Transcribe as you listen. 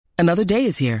Another day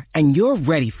is here, and you're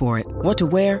ready for it. What to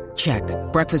wear? Check.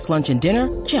 Breakfast, lunch, and dinner?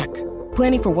 Check.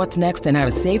 Planning for what's next and how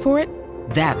to save for it?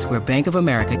 That's where Bank of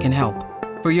America can help.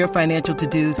 For your financial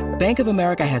to-dos, Bank of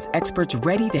America has experts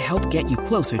ready to help get you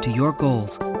closer to your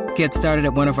goals. Get started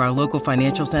at one of our local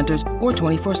financial centers or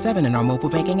 24/7 in our mobile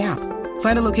banking app.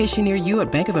 Find a location near you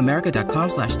at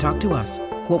bankofamerica.com/talktous.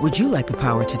 What would you like the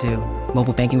power to do?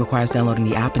 Mobile banking requires downloading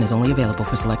the app and is only available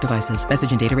for select devices.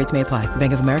 Message and data rates may apply.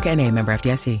 Bank of America N.A., member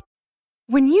FDIC.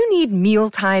 When you need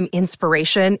mealtime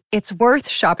inspiration, it's worth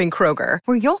shopping Kroger,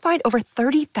 where you'll find over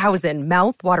 30,000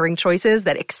 mouth-watering choices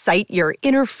that excite your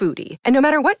inner foodie. And no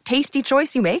matter what tasty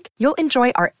choice you make, you'll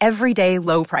enjoy our everyday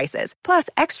low prices, plus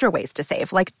extra ways to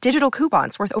save, like digital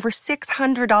coupons worth over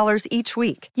 $600 each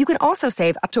week. You can also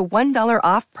save up to $1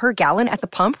 off per gallon at the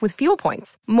pump with fuel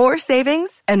points. More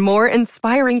savings and more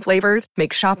inspiring flavors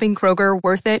make shopping Kroger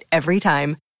worth it every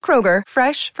time. Kroger,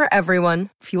 fresh for everyone.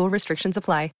 Fuel restrictions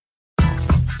apply.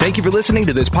 Thank you for listening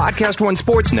to this Podcast One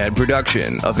Sportsnet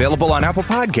production, available on Apple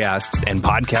Podcasts and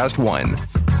Podcast One.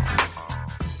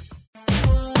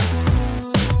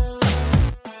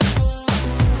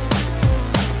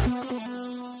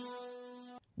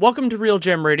 Welcome to Real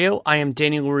Jam Radio. I am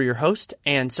Danny Lurie, your host,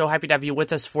 and so happy to have you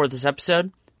with us for this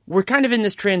episode. We're kind of in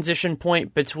this transition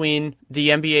point between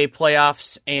the NBA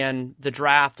playoffs and the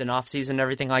draft and offseason and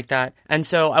everything like that. And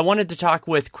so I wanted to talk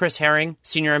with Chris Herring,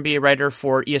 senior NBA writer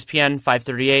for ESPN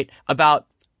 538, about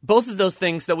both of those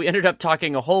things, that we ended up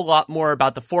talking a whole lot more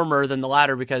about the former than the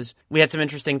latter because we had some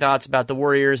interesting thoughts about the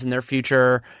Warriors and their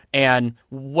future and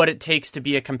what it takes to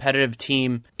be a competitive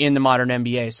team in the modern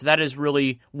NBA. So that is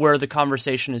really where the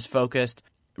conversation is focused.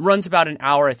 It runs about an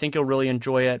hour. I think you'll really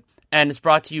enjoy it. And it's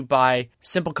brought to you by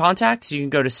Simple Contacts. You can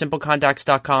go to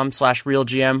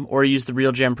simplecontacts.com/RealGM or use the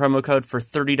RealGM promo code for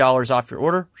 $30 off your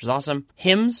order, which is awesome.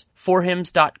 Hims,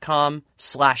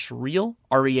 forhims.com/real,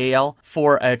 REAL,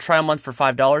 for a trial month for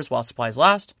 $5 while supplies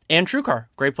last. And TrueCar,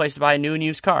 great place to buy a new and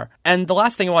used car. And the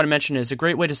last thing I want to mention is a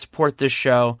great way to support this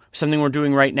show, something we're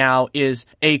doing right now, is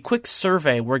a quick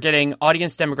survey. We're getting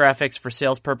audience demographics for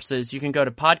sales purposes. You can go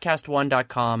to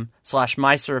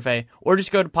podcastone.com/mysurvey or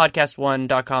just go to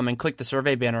podcastone.com and click the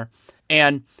survey banner.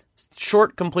 And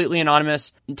short, completely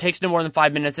anonymous. It takes no more than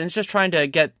 5 minutes, and it's just trying to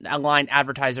get aligned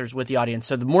advertisers with the audience.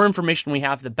 So the more information we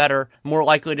have, the better. The more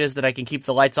likely it is that I can keep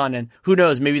the lights on, and who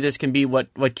knows, maybe this can be what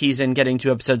keys in getting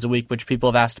 2 episodes a week, which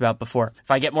people have asked about before.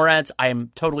 If I get more ads, I am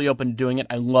totally open to doing it.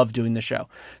 I love doing the show.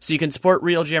 So you can support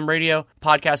Real Jam Radio,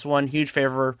 Podcast One, huge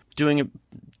favor, doing it,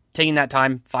 taking that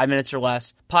time, 5 minutes or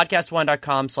less.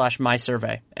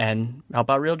 Podcastone.com/mysurvey, and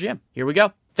help out Real Jam. Here we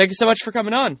go. Thank you so much for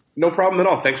coming on. No problem at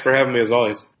all. Thanks for having me, as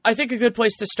always. I think a good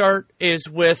place to start is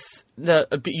with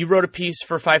you wrote a piece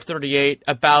for 538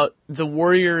 about the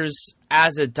Warriors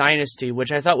as a dynasty,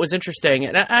 which I thought was interesting.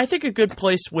 And I think a good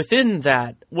place within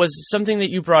that was something that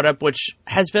you brought up, which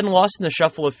has been lost in the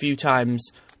shuffle a few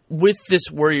times with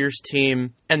this Warriors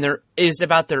team, and there is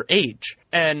about their age.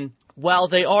 And while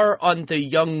they are on the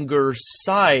younger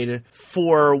side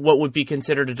for what would be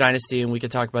considered a dynasty, and we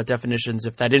could talk about definitions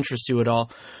if that interests you at all,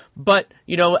 but,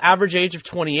 you know, average age of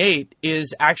 28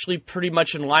 is actually pretty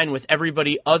much in line with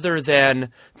everybody other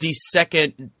than the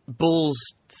second Bulls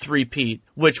three-peat,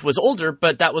 which was older,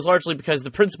 but that was largely because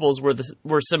the principles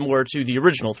were similar to the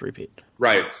original three-peat.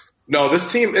 Right. No,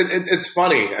 this team, it's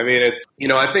funny. I mean,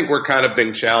 I think we're kind of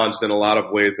being challenged in a lot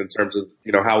of ways in terms of,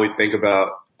 how we think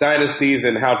about dynasties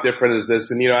and how different is this.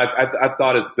 And, I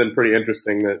thought it's been pretty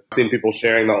interesting that I've seen people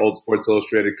sharing the old Sports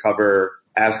Illustrated cover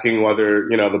asking whether,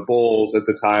 the Bulls at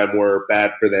the time were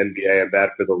bad for the NBA and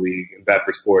bad for the league and bad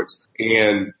for sports.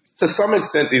 And to some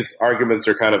extent, these arguments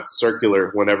are kind of circular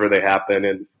whenever they happen.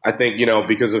 And I think,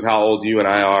 because of how old you and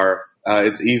I are,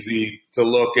 it's easy to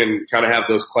look and kind of have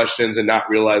those questions and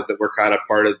not realize that we're kind of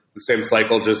part of the same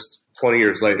cycle just 20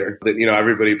 years later. That,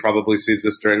 everybody probably sees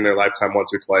this during their lifetime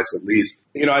once or twice at least.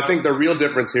 I think the real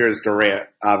difference here is Durant,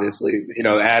 obviously.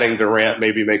 Adding Durant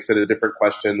maybe makes it a different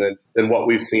question than what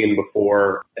we've seen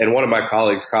before. And one of my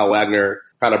colleagues, Kyle Wagner,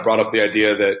 kind of brought up the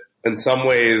idea that in some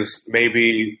ways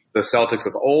maybe the Celtics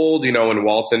of old, when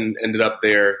Walton ended up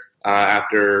there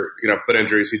after, foot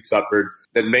injuries he'd suffered,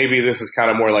 that maybe this is kind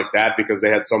of more like that because they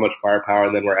had so much firepower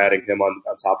and then we're adding him on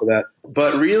top of that.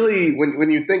 But really, when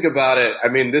you think about it, I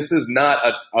mean, this is not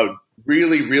a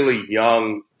really, really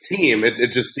young team.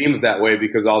 It just seems that way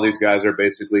because all these guys are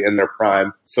basically in their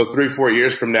prime. So 3-4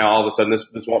 years from now, all of a sudden,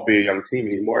 this won't be a young team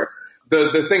anymore.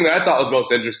 the thing that I thought was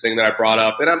most interesting that I brought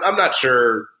up, and I'm not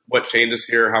sure what changes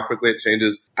here, how quickly it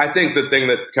changes. I think the thing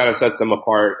that kind of sets them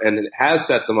apart, and it has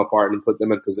set them apart and put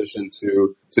them in position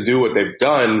to do what they've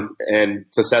done and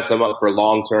to set them up for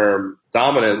long-term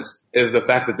dominance, is the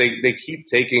fact that they keep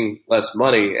taking less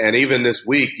money. And even this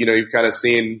week, you've kind of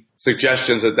seen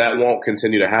suggestions that won't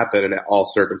continue to happen in all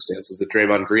circumstances. The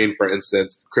Draymond Green, for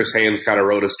instance, Chris Haynes kind of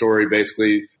wrote a story,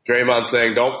 basically Draymond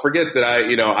saying, don't forget that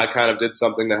I kind of did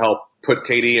something to help put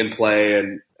KD in play,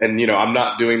 and I'm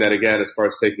not doing that again as far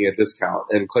as taking a discount.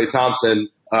 And Klay Thompson,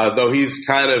 though he's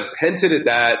kind of hinted at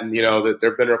that, and that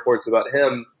there have been reports about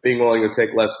him being willing to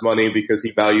take less money because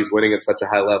he values winning at such a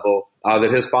high level,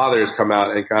 that his father has come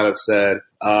out and kind of said,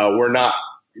 we're not,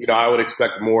 I would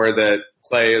expect more, that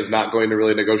Klay is not going to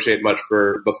really negotiate much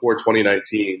for before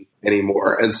 2019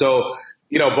 anymore. And so,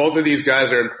 both of these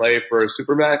guys are in play for a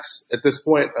Supermax at this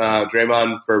point.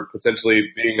 Draymond for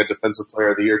potentially being a Defensive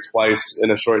Player of the Year twice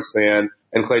in a short span,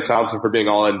 and Klay Thompson for being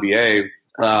All-NBA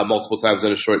multiple times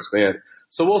in a short span.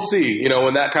 So we'll see.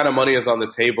 When that kind of money is on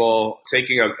the table,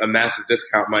 taking a massive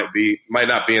discount might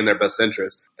not be in their best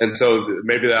interest. And so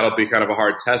maybe that'll be kind of a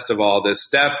hard test of all this.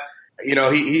 Steph,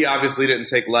 he obviously didn't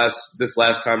take less this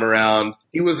last time around.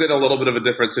 He was in a little bit of a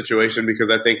different situation because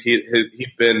I think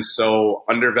he'd been so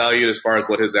undervalued as far as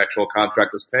what his actual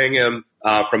contract was paying him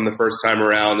from the first time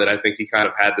around, that I think he kind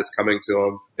of had this coming to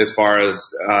him as far as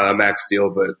a max deal.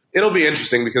 But it'll be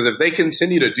interesting because if they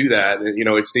continue to do that,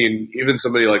 and we've seen even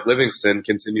somebody like Livingston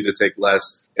continue to take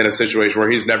less in a situation where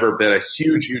he's never been a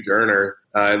huge earner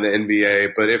in the NBA.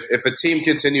 But if a team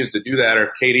continues to do that, or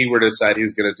if KD were to decide he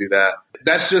was going to do that,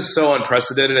 that's just so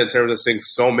unprecedented in terms of seeing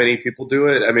so many people do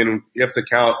it. I mean, you have to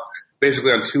count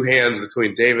basically on two hands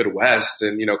between David West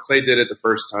and, Klay did it the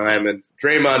first time, and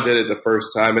Draymond did it the first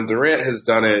time, and Durant has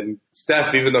done it, and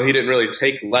Steph, even though he didn't really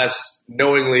take less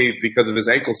knowingly because of his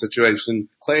ankle situation,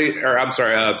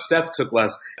 Steph took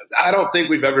less. I don't think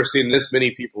we've ever seen this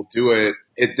many people do it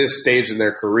at this stage in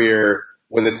their career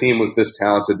when the team was this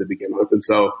talented to begin with. And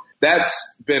so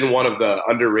that's been one of the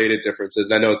underrated differences.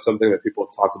 And I know it's something that people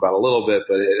have talked about a little bit,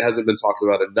 but it hasn't been talked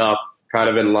about enough, kind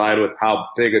of in line with how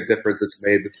big a difference it's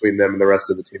made between them and the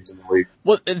rest of the teams in the league.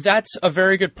 Well, that's a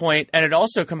very good point, and it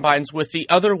also combines with the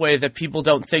other way that people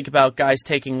don't think about guys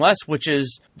taking less, which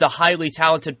is the highly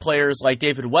talented players like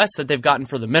David West that they've gotten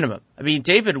for the minimum. I mean,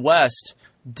 David West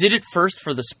did it first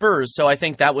for the Spurs, so I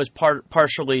think that was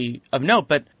partially of note.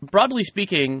 But broadly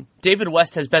speaking, David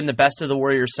West has been the best of the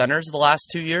Warriors centers the last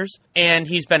 2 years, and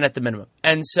he's been at the minimum.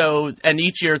 And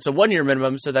each year it's a 1 year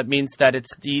minimum, so that means that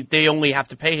they only have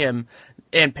to pay him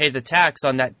and pay the tax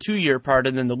on that 2 year part,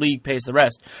 and then the league pays the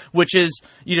rest, which is,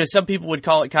 some people would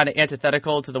call it kind of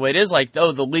antithetical to the way it is, like,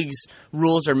 the league's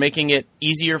rules are making it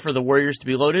easier for the Warriors to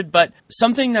be loaded. But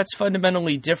something that's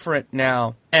fundamentally different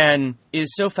now, and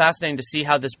is so fascinating to see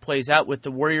how this plays out with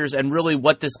the Warriors and really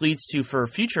what this leads to for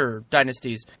future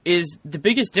dynasties, is the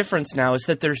biggest difference now is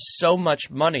that there's so much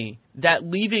money that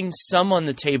leaving some on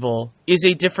the table is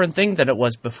a different thing than it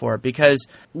was before. Because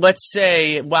let's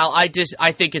say, while I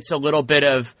think it's a little bit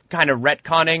of kind of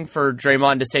retconning for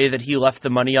Draymond to say that he left the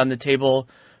money on the table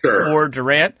for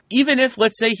Durant, even if,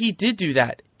 let's say, he did do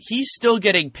that, he's still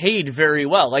getting paid very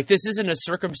well. Like, this isn't a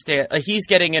circumstance. He's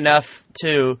getting enough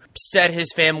to set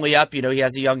his family up. He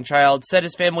has a young child, set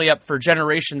his family up for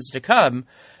generations to come.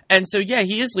 And so, yeah,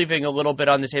 he is leaving a little bit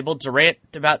on the table. Durant,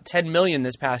 about $10 million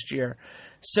this past year.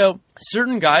 So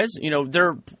certain guys,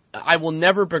 I will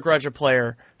never begrudge a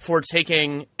player for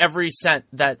taking every cent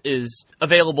that is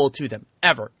available to them,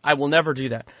 ever. I will never do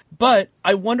that. But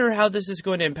I wonder how this is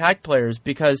going to impact players,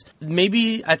 because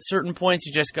maybe at certain points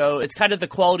you just go, it's kind of the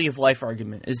quality of life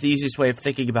argument is the easiest way of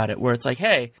thinking about it, where it's like,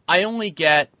 hey, I only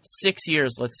get 6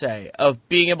 years, let's say, of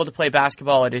being able to play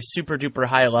basketball at a super duper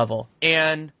high level,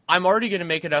 and I'm already going to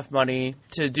make enough money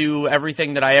to do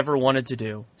everything that I ever wanted to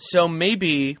do. So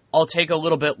maybe I'll take a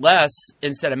little bit less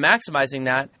instead of maximizing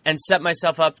that and set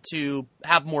myself up to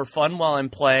have more fun while I'm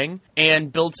playing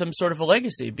and build some sort of a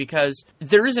legacy, because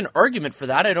there is an argument for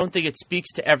that. I don't think it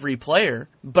speaks to every player,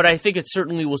 but I think it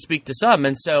certainly will speak to some.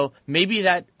 And so maybe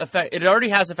it already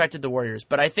has affected the Warriors,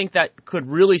 but I think that could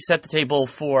really set the table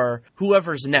for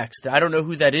whoever's next. I don't know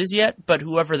who that is yet, but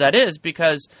whoever that is,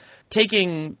 because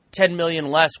taking $10 million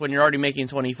less when you're already making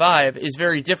 25 is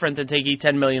very different than taking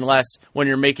 $10 million less when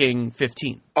you're making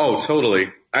 15. Oh, totally.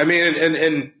 I mean,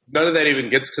 and none of that even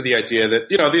gets to the idea that,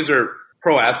 these are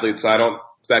pro athletes, so I don't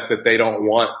expect that they don't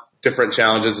want different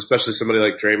challenges, especially somebody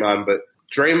like Draymond. But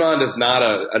Draymond is not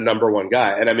a number one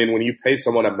guy. And I mean, when you pay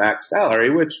someone a max salary,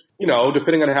 which,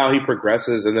 depending on how he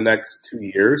progresses in the next 2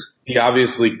 years, he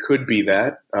obviously could be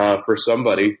that, for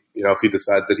somebody, if he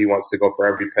decides that he wants to go for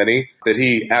every penny, that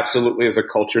he absolutely is a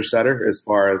culture setter as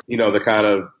far as, the kind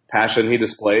of passion he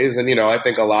displays. And, I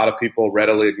think a lot of people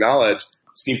readily acknowledge,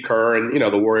 Steve Kerr and,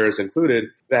 the Warriors included,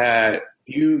 that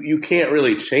you can't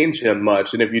really change him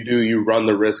much. And if you do, you run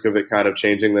the risk of it kind of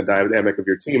changing the dynamic of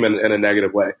your team in a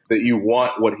negative way. That you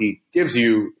want what he gives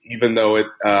you, even though it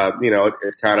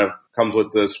kind of comes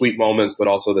with the sweet moments, but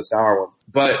also the sour ones.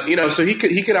 But, so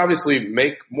he could obviously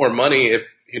make more money if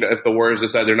the Warriors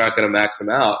decide they're not going to max him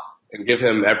out and give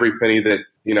him every penny that,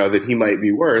 that he might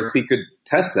be worth. He could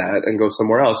test that and go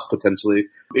somewhere else potentially,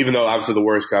 even though obviously the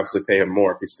Warriors could obviously pay him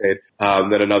more if he stayed,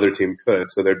 than another team could.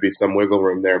 So there'd be some wiggle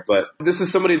room there. But this is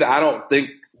somebody that I don't think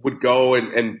would go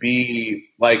and be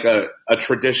like a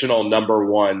traditional number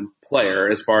one player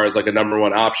as far as like a number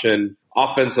one option.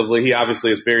 Offensively, he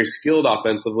obviously is very skilled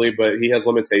offensively, but he has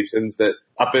limitations that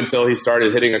up until he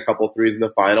started hitting a couple threes in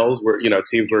the finals where,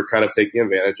 teams were kind of taking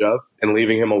advantage of and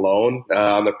leaving him alone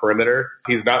on the perimeter.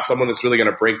 He's not someone that's really going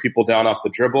to break people down off the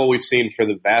dribble. We've seen for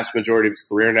the vast majority of his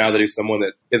career now that he's someone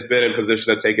that has been in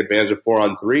position to take advantage of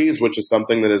 4-on-3s, which is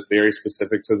something that is very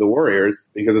specific to the Warriors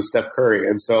because of Steph Curry.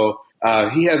 And so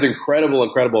he has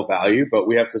incredible value, but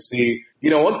we have to see,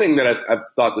 one thing that I've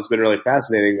thought that's been really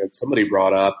fascinating that somebody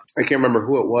brought up, I can't remember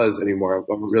who it was anymore.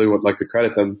 I really would like to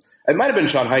credit them. It might have been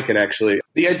Sean Highkin, actually.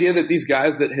 The idea that these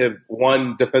guys that have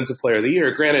won Defensive Player of the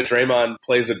Year, granted Draymond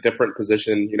plays a different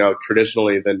position,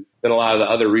 traditionally than a lot of the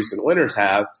other recent winners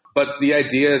have, but the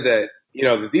idea that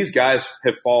that these guys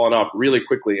have fallen off really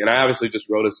quickly. And I obviously just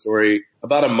wrote a story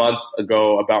about a month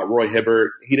ago about Roy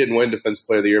Hibbert. He didn't win Defensive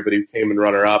Player of the Year, but he came in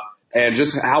runner-up. And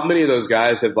just how many of those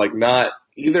guys have not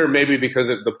either maybe because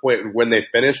of the point when they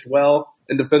finished well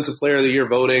in Defensive Player of the Year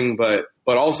voting, but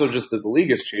also just that the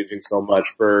league is changing so much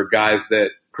for guys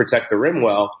that protect the rim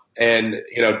well and,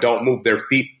 don't move their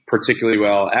feet particularly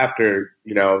well after,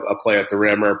 a play at the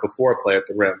rim or before a play at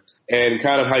the rim. And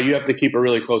kind of how you have to keep a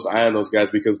really close eye on those guys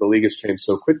because the league has changed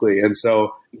so quickly. And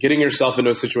so getting yourself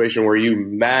into a situation where you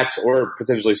max or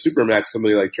potentially super max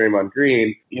somebody like Draymond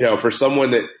Green, for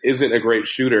someone that isn't a great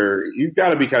shooter, you've got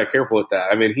to be kind of careful with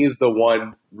that. I mean, he's the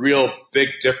one real big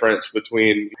difference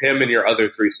between him and your other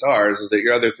three stars is that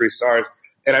your other three stars,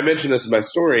 and I mentioned this in my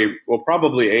story, will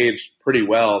probably age pretty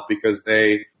well because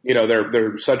they're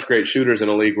such great shooters in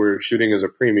a league where shooting is a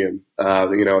premium.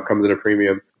 It comes at a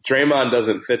premium. Draymond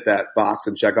doesn't fit that box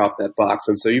and check off that box.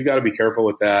 And so you've got to be careful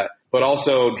with that. But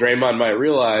also Draymond might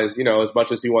realize, as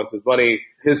much as he wants his money,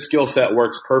 his skill set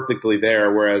works perfectly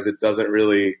there, whereas it doesn't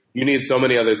really, you need so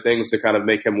many other things to kind of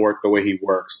make him work the way he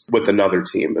works with another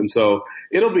team. And so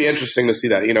it'll be interesting to see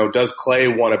that, does Clay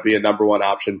want to be a number one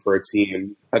option for a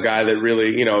team? A guy that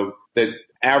really, that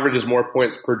averages more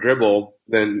points per dribble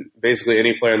than basically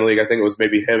any player in the league. I think it was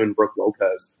maybe him and Brook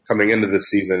Lopez coming into this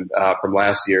season, from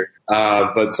last year.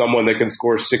 But someone that can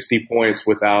score 60 points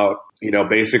without,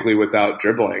 basically without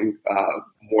dribbling,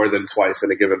 more than twice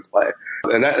in a given play.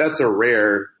 And that's a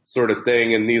rare sort of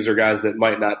thing. And these are guys that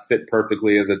might not fit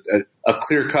perfectly as a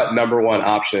clear-cut number one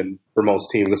option for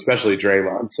most teams, especially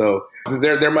Draymond. So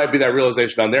there might be that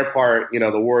realization on their part.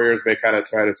 The Warriors may kind of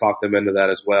try to talk them into that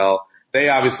as well. They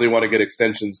obviously want to get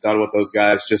extensions done with those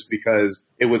guys just because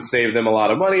it would save them a lot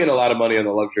of money and a lot of money on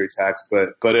the luxury tax.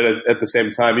 But at the same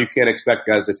time, you can't expect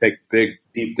guys to take big,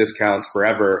 deep discounts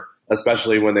forever,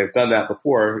 especially when they've done that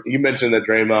before. You mentioned that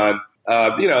Draymond,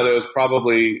 there was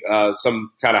probably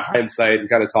some kind of hindsight and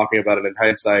kind of talking about it in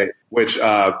hindsight, which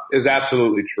is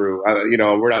absolutely true.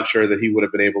 We're not sure that he would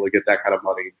have been able to get that kind of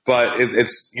money, but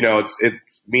it's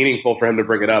meaningful for him to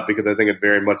bring it up because I think it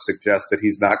very much suggests that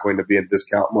he's not going to be in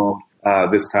discount mode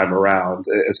this time around,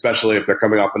 especially if they're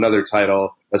coming off another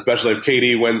title, especially if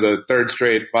KD wins a third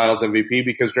straight Finals MVP,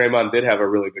 because Draymond did have a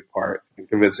really big part in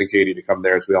convincing KD to come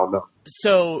there, as we all know.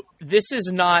 So this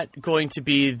is not going to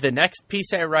be the next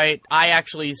piece I write. I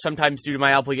actually sometimes, due to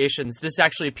my obligations, this is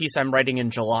actually a piece I'm writing in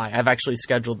July. I've actually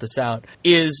scheduled this out,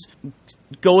 is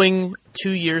going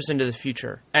 2 years into the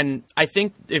future. And I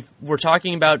think if we're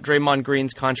talking about Draymond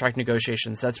Green's contract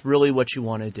negotiations, that's really what you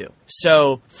want to do.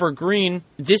 So for Green,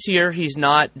 this year he's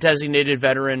not designated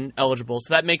veteran eligible,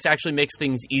 so that makes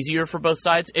things easier for both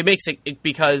sides. It makes it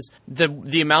because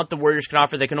the amount the Warriors can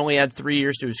offer, they can only add 3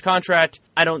 years to his contract.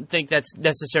 I don't think that's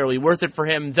necessarily worth it for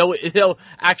him, though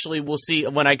actually we'll see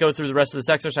when I go through the rest of this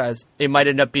exercise, it might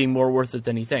end up being more worth it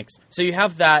than he thinks. So you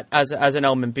have that as an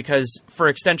element, because for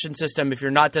extension system, if if you're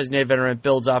not designated veteran, it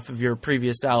builds off of your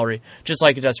previous salary, just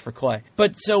like it does for Clay.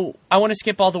 But so I want to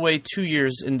skip all the way 2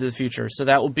 years into the future. So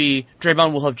that will be,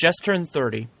 Draymond will have just turned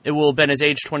 30. It will have been his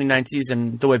age 29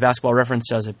 season, the way Basketball Reference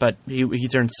does it, but he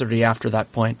turns 30 after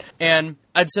that point. And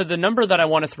I'd say the number that I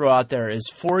want to throw out there is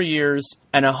 4 years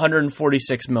and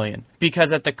 $146 million.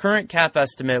 Because at the current cap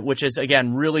estimate, which is,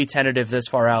 again, really tentative this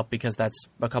far out because that's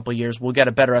a couple years, we'll get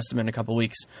a better estimate in a couple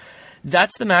weeks.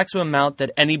 That's the maximum amount that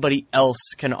anybody else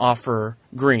can offer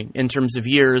Green in terms of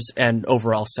years and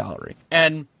overall salary.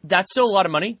 And that's still a lot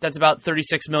of money. That's about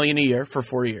 $36 million a year for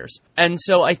 4 years. And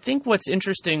so I think what's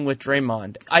interesting with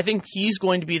Draymond, I think he's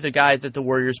going to be the guy that the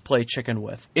Warriors play chicken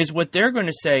with, is what they're going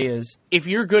to say is, if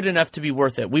you're good enough to be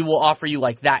worth it, we will offer you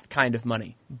like that kind of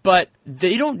money. But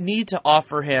they don't need to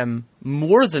offer him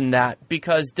more than that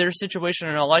because their situation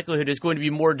in all likelihood is going to be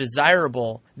more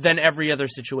desirable than every other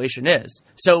situation is.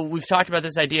 So we've talked about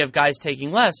this idea of guys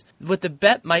taking less. What the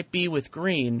bet might be with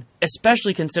Green,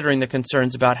 especially considering the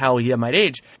concerns about how he might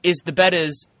age, is the bet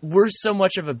is we're so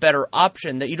much of a better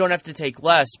option that you don't have to take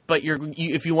less, but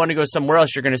if you want to go somewhere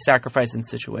else, you're going to sacrifice in the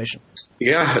situation.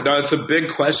 Yeah, no, it's a big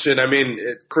question. I mean,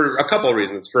 for a couple of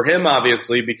reasons. For him,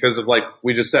 obviously, because of, like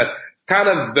we just said, kind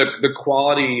of the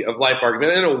quality of life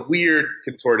argument in a weird,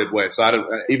 contorted way. So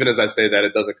even as I say that,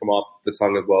 it doesn't come off the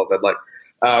tongue as well as I'd like.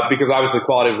 Because obviously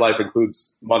quality of life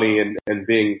includes money and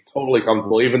being totally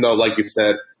comfortable, even though, like you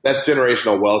said, that's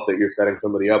generational wealth that you're setting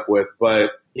somebody up with.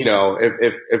 But, you know,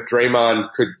 if Draymond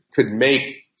could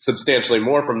make substantially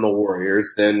more from the Warriors,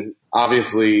 then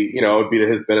obviously, you know, it would be to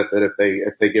his benefit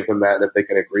if they give him that and if they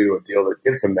can agree to a deal that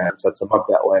gives him that and sets him up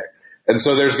that way. And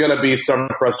so there's going to be some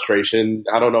frustration.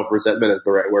 I don't know if resentment is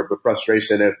the right word, but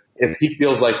frustration if he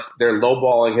feels like they're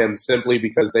lowballing him simply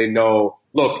because they know,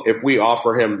 look, if we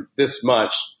offer him this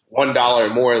much,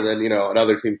 $1 more than, you know,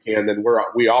 another team can, then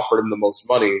we offered him the most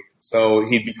money. So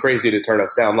he'd be crazy to turn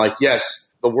us down. Like, yes,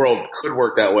 the world could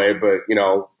work that way, but, you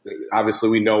know, obviously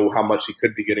we know how much he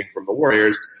could be getting from the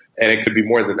Warriors, and it could be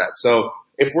more than that. So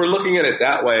if we're looking at it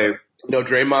that way, you know,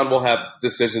 Draymond will have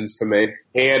decisions to make.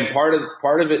 And part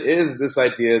of it is this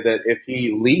idea that if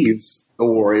he leaves the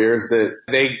Warriors, that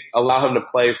they allow him to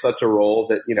play such a role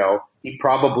that, you know, he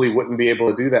probably wouldn't be able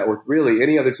to do that with really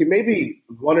any other team, maybe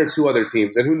one or two other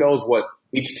teams. And who knows what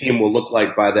each team will look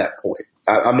like by that point.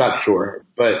 I'm not sure,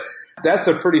 but that's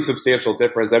a pretty substantial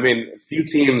difference. I mean, few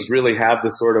teams really have the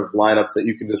sort of lineups that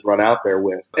you can just run out there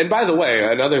with. And by the way,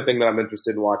 another thing that I'm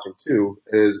interested in watching too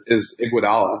is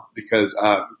Iguodala, because,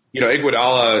 you know,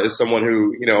 Iguodala is someone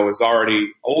who, you know, is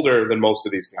already older than most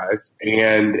of these guys.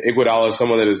 And Iguodala is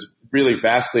someone that is really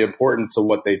vastly important to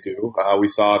what they do. We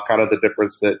saw kind of the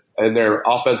difference that in their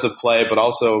offensive play, but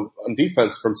also on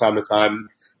defense from time to time.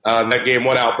 That game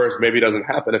one outburst maybe doesn't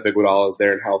happen if Iguodala is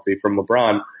there and healthy from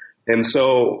LeBron. And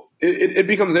so it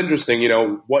becomes interesting, you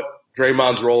know, what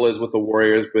Draymond's role is with the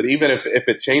Warriors. But even if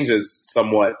it changes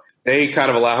somewhat, they kind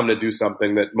of allow him to do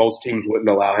something that most teams wouldn't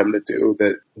allow him to do,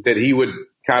 that he would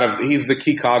he's the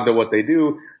key cog to what they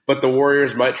do. But the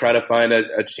Warriors might try to find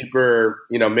a cheaper,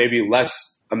 you know, maybe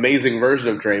less amazing version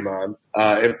of Draymond,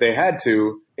 if they had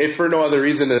to, if for no other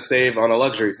reason to save on a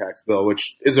luxury tax bill,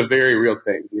 which is a very real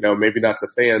thing, you know, maybe not to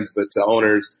fans, but to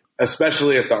owners,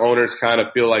 especially if the owners kind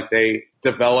of feel like they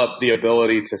develop the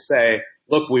ability to say,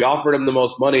 look, we offered him the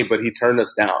most money, but he turned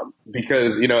us down,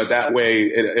 because, you know, that way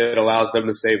it allows them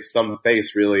to save some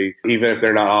face, really, even if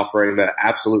they're not offering the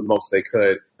absolute most they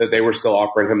could, that they were still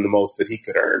offering him the most that he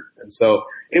could earn. And so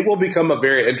it will become a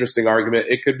very interesting argument.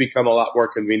 It could become a lot more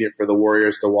convenient for the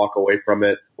Warriors to walk away from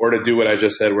it, or to do what I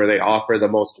just said, where they offer the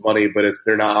most money, but if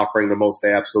they're not offering the most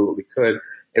they absolutely could.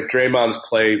 If Draymond's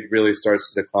play really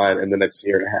starts to decline in the next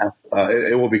year and a half,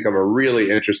 it will become a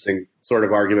really interesting sort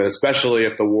of argument, especially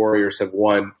if the Warriors have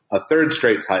won a third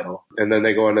straight title and then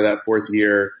they go into that fourth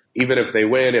year. Even if they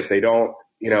win, if they don't,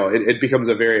 you know, it becomes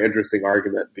a very interesting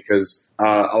argument, because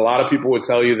a lot of people would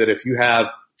tell you that if you have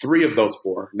three of those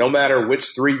four, no matter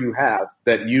which three you have,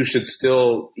 that you should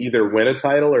still either win a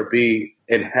title or be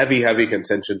in heavy, heavy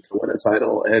contention to win a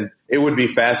title. And it would be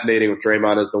fascinating if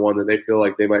Draymond is the one that they feel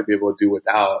like they might be able to do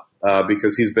without,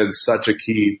 because he's been such a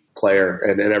key player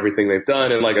in everything they've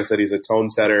done. And like I said, he's a tone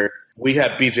setter. We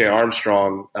had BJ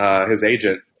Armstrong, his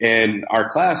agent, in our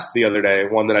class the other day,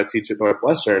 one that I teach at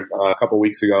Northwestern a couple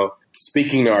weeks ago,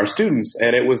 speaking to our students.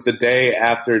 And it was the day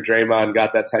after Draymond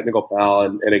got that technical foul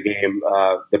in a game,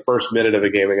 the first minute of a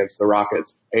game against the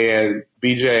Rockets. And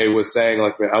BJ was saying,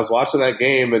 like, I was watching that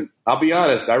game and I'll be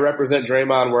honest, I represent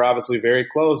Draymond. We're obviously very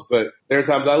close, but there are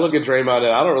times I look at Draymond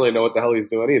and I don't really know what the hell he's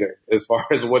doing either as far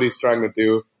as what he's trying to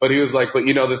do. But he was like, but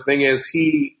the thing is,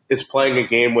 he is playing a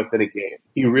game within a game.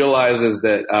 He realizes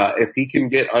that if he can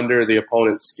get under the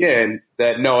opponent's skin,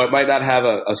 that no, it might not have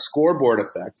a scoreboard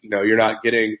effect. You're not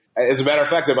getting, as a matter of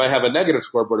fact, it might have a negative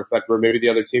scoreboard effect where maybe the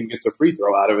other team gets a free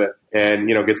throw out of it and,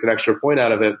 gets an extra point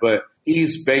out of it. But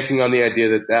he's banking on the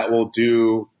idea that will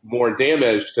do more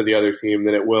damage to the other team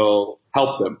than it will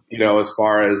help them, as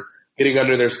far as getting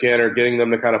under their skin or getting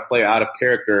them to kind of play out of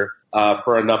character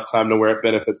for enough time to where it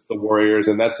benefits the Warriors.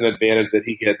 And that's an advantage that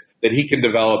he gets, that he can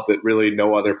develop that really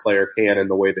no other player can in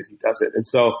the way that he does it. And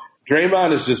so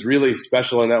Draymond is just really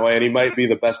special in that way. And he might be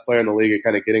the best player in the league at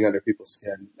kind of getting under people's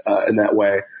skin in that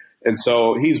way. And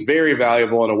so he's very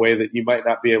valuable in a way that you might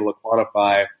not be able to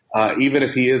quantify. Even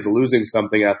if he is losing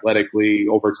something athletically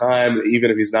over time,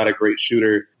 even if he's not a great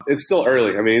shooter, it's still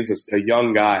early. I mean, he's just a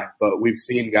young guy, but we've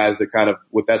seen guys that kind of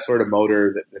with that sort of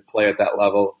motor that play at that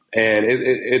level. And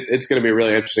it's going to be a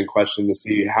really interesting question to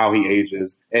see how he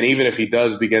ages. And even if he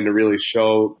does begin to really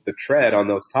show the tread on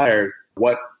those tires,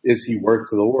 what is he worth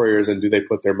to the Warriors, and do they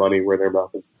put their money where their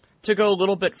mouth is? To go a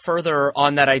little bit further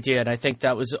on that idea, and I think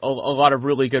that was a lot of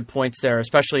really good points there,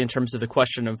 especially in terms of the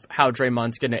question of how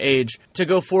Draymond's going to age. To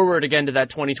go forward again to that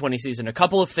 2020 season, a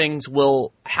couple of things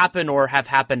will happen or have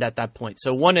happened at that point.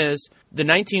 So one is the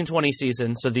 1920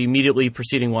 season, so the immediately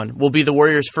preceding one, will be the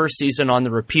Warriors' first season on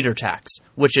the repeater tax,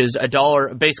 which is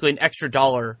 $1, basically an extra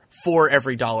 $1 for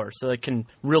every dollar. So it can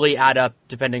really add up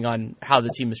depending on how the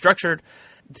team is structured.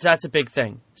 That's a big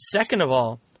thing. Second of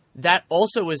all, that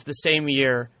also is the same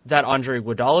year that Andre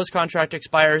Iguodala's contract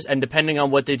expires, and depending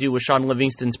on what they do with Sean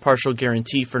Livingston's partial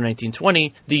guarantee for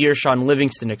 1920, the year Sean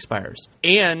Livingston expires.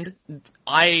 And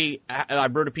I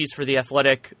wrote a piece for The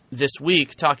Athletic this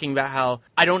week talking about how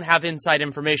I don't have inside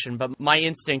information, but my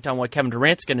instinct on what Kevin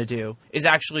Durant's going to do is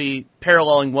actually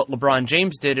paralleling what LeBron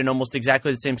James did in almost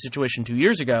exactly the same situation 2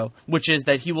 years ago, which is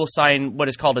that he will sign what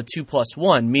is called a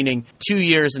 2+1, meaning 2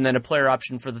 years and then a player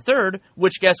option for the third,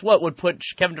 which guess what would put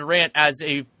Kevin Durant as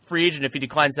a free agent if he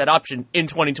declines that option in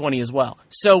 2020 as well.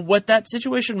 So what that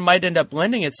situation might end up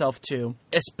lending itself to,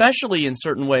 especially in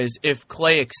certain ways if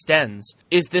Klay extends,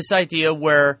 is this idea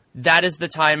where that is the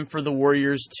time for the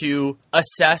Warriors to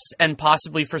assess and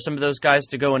possibly for some of those guys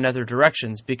to go in other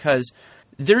directions, because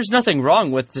there's nothing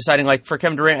wrong with deciding, like, for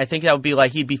Kevin Durant, I think that would be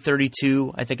like, he'd be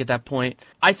 32, I think, at that point.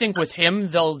 I think with him,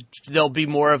 they'll be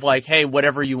more of like, hey,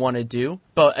 whatever you want to do.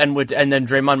 And then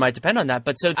Draymond might depend on that.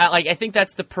 But so I think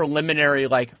that's the preliminary,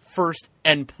 like, first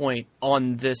endpoint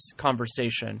on this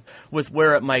conversation with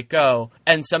where it might go.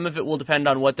 And some of it will depend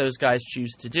on what those guys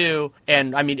choose to do.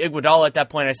 And I mean, Iguodala at that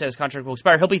point, I said his contract will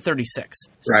expire. He'll be 36.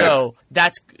 Right. So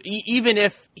that's, even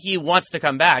if he wants to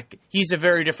come back, he's a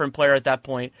very different player at that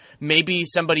point. Maybe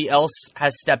somebody else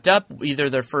has stepped up, either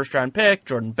their first round pick,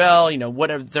 Jordan Bell,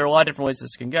 whatever. There are a lot of different ways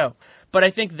this can go. But I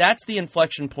think that's the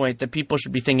inflection point that people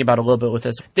should be thinking about a little bit with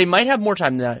this. They might have more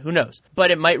time than that, who knows?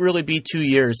 But it might really be 2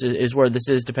 years is where this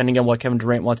is, depending on what Kevin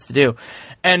Durant wants to do.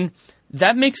 And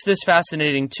that makes this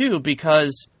fascinating, too,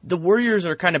 because the Warriors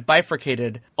are kind of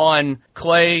bifurcated on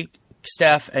Klay,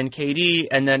 Steph, and KD,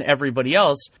 and then everybody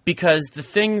else, because the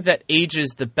thing that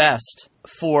ages the best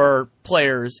for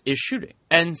players is shooting.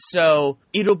 And so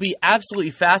it'll be absolutely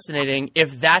fascinating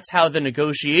if that's how the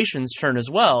negotiations turn as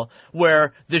well,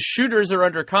 where the shooters are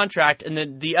under contract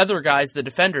and the other guys, the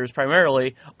defenders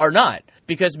primarily, are not.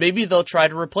 Because maybe they'll try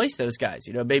to replace those guys.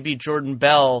 Maybe Jordan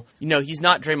Bell, he's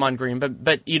not Draymond Green, but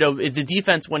the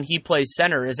defense when he plays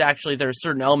center is actually, there are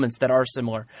certain elements that are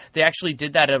similar. They actually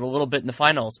did that a little bit in the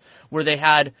finals, where they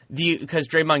had because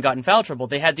Draymond got in foul trouble,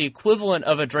 they had the equivalent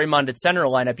of a Draymond at center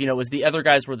lineup. It was the other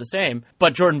guys were the same,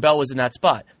 but Jordan Bell was in that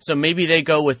spot. So maybe they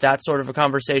go with that sort of a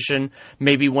conversation.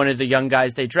 Maybe one of the young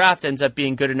guys they draft ends up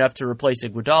being good enough to replace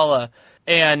Iguodala.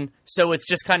 And so it's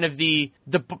just kind of the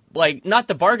not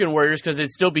the bargain warriors, because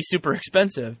it'd still be super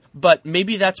expensive, but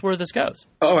maybe that's where this goes.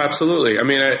 Oh, absolutely. I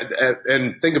mean,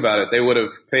 and think about it. They would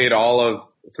have paid all of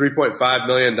 $3.5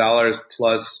 million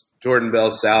plus Jordan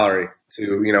Bell's salary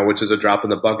to, which is a drop in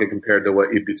the bucket compared to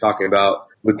what you'd be talking about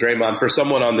with Draymond for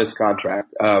someone on this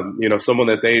contract. Someone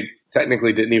that they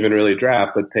technically didn't even really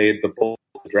draft, but paid the Bulls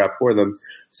to draft for them.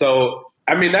 So,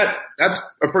 I mean, that's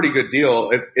a pretty good deal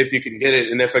if you can get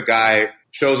it, and if a guy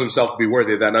shows himself to be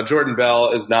worthy of that. Now, Jordan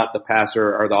Bell is not the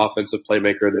passer or the offensive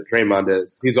playmaker that Draymond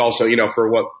is. He's also,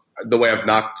 for the way I've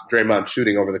knocked Draymond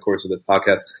shooting over the course of this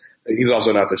podcast, he's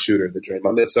also not the shooter that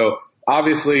Draymond is. So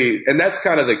obviously, and that's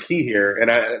kind of the key here.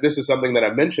 And this is something that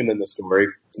I mentioned in the story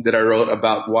that I wrote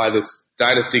about why this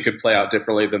dynasty could play out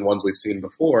differently than ones we've seen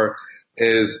before.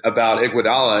 is about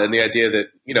Iguodala and the idea that,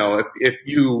 if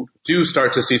you do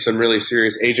start to see some really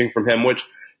serious aging from him, which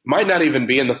might not even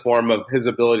be in the form of his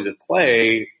ability to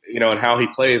play, and how he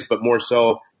plays, but more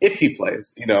so if he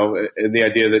plays, and the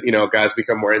idea that, guys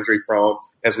become more injury prone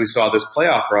as we saw this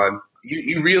playoff run.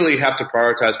 You really have to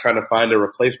prioritize trying to find a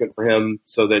replacement for him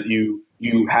so that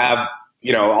you have,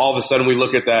 all of a sudden we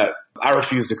look at that. I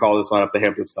refuse to call this lineup the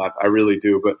Hampton stock. I really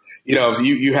do. But,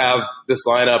 you have this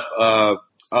lineup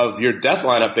of your death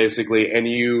lineup basically, and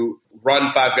you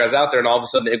run 5 guys out there, and all of a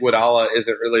sudden Iguodala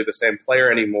isn't really the same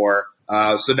player anymore.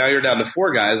 So now you're down to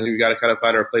 4 guys, and you've got to kind of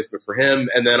find a replacement for him.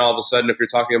 And then all of a sudden, if you're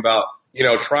talking about,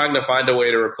 trying to find a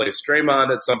way to replace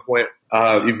Draymond at some point,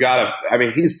 you've got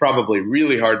to, he's probably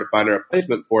really hard to find a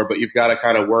replacement for, but you've got to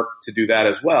kind of work to do that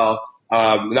as well.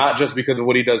 Not just because of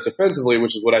what he does defensively,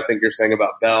 which is what I think you're saying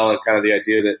about Bell, and kind of the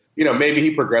idea that, maybe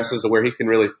he progresses to where he can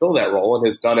really fill that role and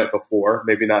has done it before,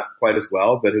 maybe not quite as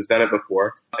well, but has done it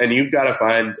before. And you've got to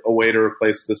find a way to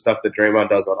replace the stuff that Draymond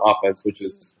does on offense, which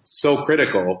is so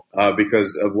critical,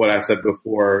 because of what I said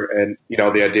before. And,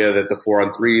 the idea that the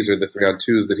 4-on-3s or the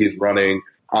 3-on-2s that he's running,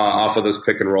 off of those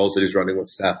pick and rolls that he's running with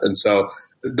Steph. And so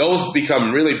those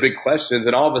become really big questions.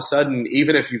 And all of a sudden,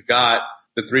 even if you've got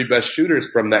the 3 best shooters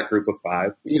from that group of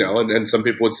 5, and some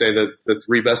people would say that the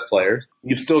 3 best players,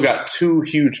 you've still got 2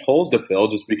 huge holes to fill,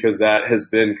 just because that has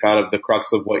been kind of the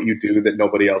crux of what you do that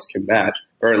nobody else can match,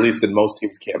 or at least that most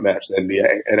teams can't match the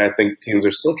NBA. And I think teams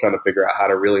are still trying to figure out how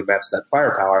to really match that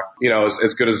firepower.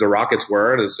 As good as the Rockets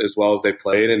were, and as well as they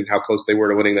played and how close they were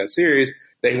to winning that series,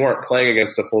 they weren't playing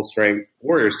against a full-strength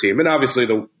Warriors team. And obviously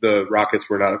the Rockets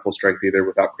were not at full strength either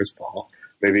without Chris Paul.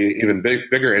 Maybe even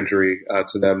bigger injury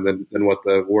to them than what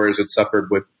the Warriors had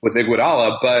suffered with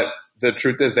Iguodala. But the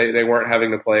truth is they weren't having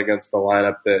to play against the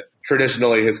lineup that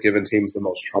traditionally has given teams the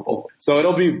most trouble. So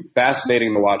it'll be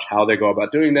fascinating to watch how they go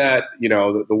about doing that.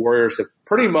 The Warriors have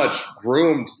pretty much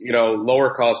groomed,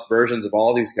 lower cost versions of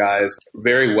all these guys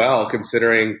very well,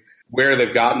 considering where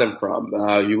they've gotten them from.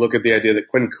 You look at the idea that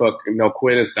Quinn Cook,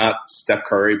 Quinn is not Steph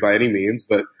Curry by any means,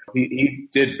 but he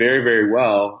did very, very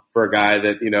well for a guy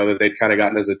that, that they'd kind of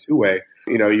gotten as a 2-way.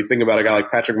 You think about a guy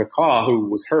like Patrick McCaw, who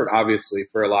was hurt, obviously,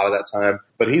 for a lot of that time,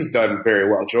 but he's done very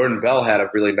well. Jordan Bell had a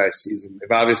really nice season.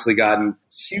 They've obviously gotten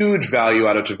huge value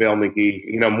out of JaVale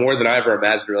McGee, more than I ever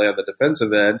imagined really on the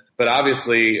defensive end. But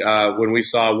obviously, when we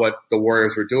saw what the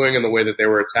Warriors were doing and the way that they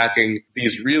were attacking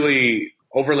these really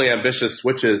overly ambitious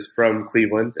switches from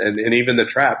Cleveland and even the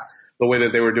traps, the way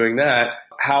that they were doing that,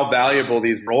 how valuable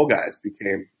these role guys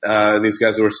became, these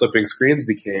guys that were slipping screens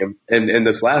became in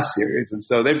this last series. And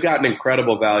so they've gotten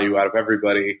incredible value out of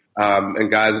everybody.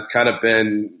 And guys have kind of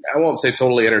been, I won't say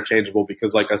totally interchangeable,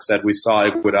 because like I said, we saw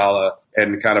Iguodala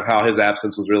and kind of how his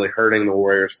absence was really hurting the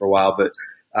Warriors for a while, but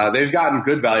they've gotten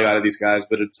good value out of these guys.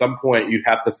 But at some point you'd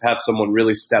have to have someone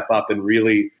really step up and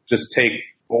really just take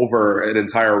over an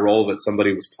entire role that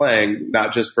somebody was playing,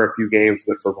 not just for a few games,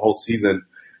 but for the whole season,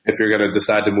 if you're going to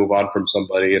decide to move on from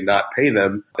somebody and not pay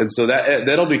them. And so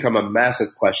that'll become a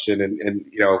massive question. And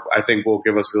I think will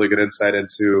give us really good insight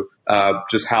into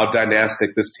just how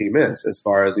dynastic this team is, as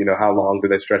far as, how long do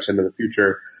they stretch into the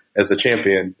future as a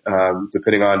champion,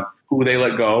 depending on who they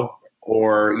let go,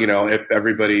 or, if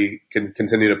everybody can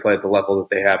continue to play at the level that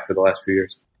they have for the last few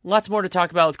years. Lots more to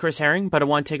talk about with Chris Herring, but I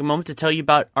want to take a moment to tell you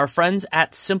about our friends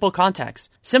at Simple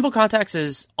Contacts. Simple Contacts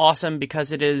is awesome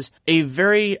because it is a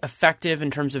very effective,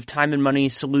 in terms of time and money,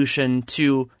 solution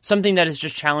to something that is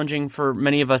just challenging for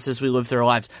many of us as we live through our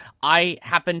lives. I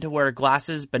happen to wear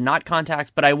glasses, but not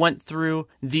contacts, but I went through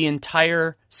the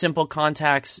entire Simple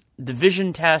Contacts, the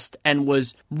vision test, and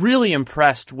was really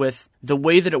impressed with the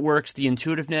way that it works, the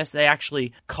intuitiveness. They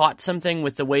actually caught something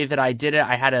with the way that I did it.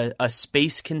 I had a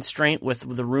space constraint with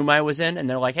the room I was in, and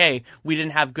they're like, hey, we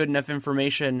didn't have good enough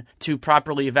information to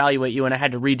properly evaluate you, and I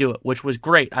had to redo it, which was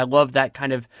great. I love that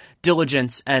kind of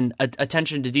diligence and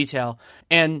attention to detail.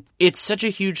 And it's such a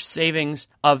huge savings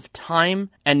of time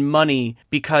and money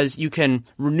because you can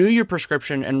renew your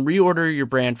prescription and reorder your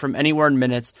brand from anywhere in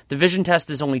minutes. The vision test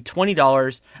is only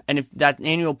 $20, and if that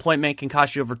annual appointment can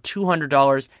cost you over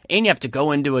 $200, and you have to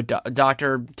go into a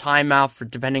doctor timeout for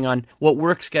depending on what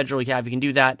work schedule you have, you can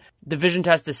do that. The vision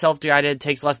test is self-guided,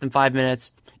 takes less than 5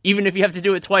 minutes. Even if you have to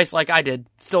do it twice like I did,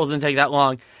 still doesn't take that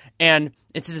long. And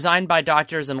it's designed by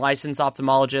doctors and licensed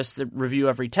ophthalmologists that review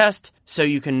every test so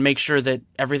you can make sure that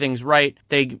everything's right.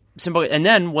 And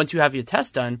then once you have your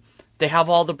test done, They have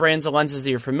all the brands of lenses that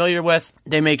you're familiar with.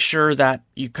 They make sure that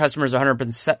you customers are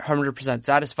 100%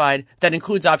 satisfied. That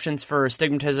includes options for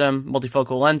astigmatism,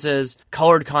 multifocal lenses,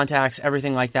 colored contacts,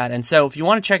 everything like that. And so if you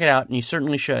want to check it out, and you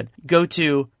certainly should, go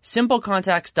to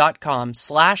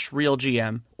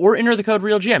simplecontacts.com/RealGM or enter the code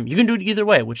RealGM. You can do it either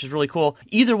way, which is really cool.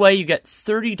 Either way, you get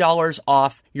 $30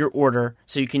 off your order.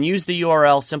 So you can use the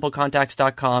URL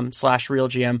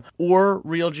simplecontacts.com/RealGM or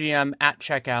RealGM at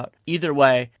checkout. Either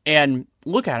way. And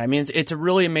look at it. I mean, it's a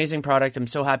really amazing product. I'm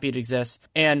so happy it exists.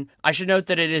 And I should note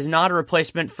that it is not a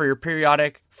replacement for your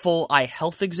periodic full eye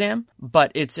health exam,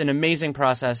 but it's an amazing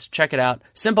process. Check it out.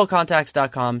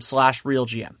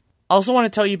 simplecontacts.com/RealGM. I also want to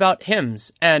tell you about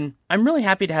Hims, and I'm really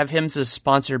happy to have Hims as a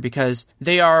sponsor because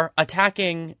they are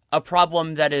attacking a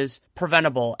problem that is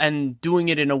preventable and doing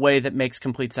it in a way that makes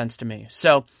complete sense to me.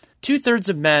 So 2/3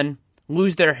 of men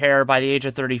lose their hair by the age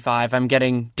of 35. I'm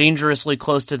getting dangerously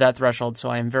close to that threshold, so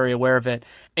I am very aware of it.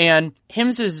 And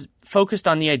Hims is focused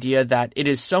on the idea that it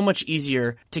is so much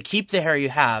easier to keep the hair you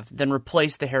have than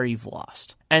replace the hair you've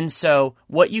lost. And so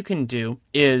what you can do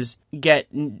is get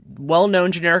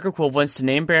well-known generic equivalents to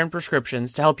name brand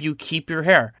prescriptions to help you keep your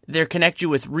hair. They connect you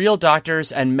with real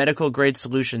doctors and medical-grade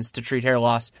solutions to treat hair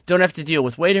loss. Don't have to deal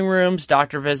with waiting rooms,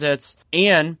 doctor visits,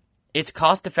 and it's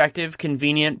cost-effective,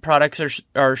 convenient. Products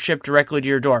are shipped directly to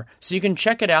your door. So you can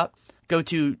check it out. Go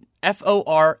to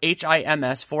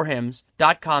FORHIMS for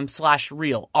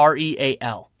Hims.com/real,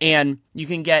 REAL. And you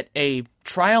can get a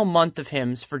trial month of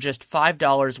Hims for just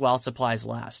 $5 while supplies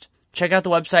last. Check out the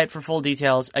website for full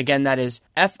details. Again, that is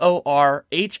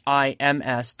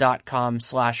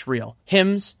FORHIMS.com/real.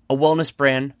 Hims, a wellness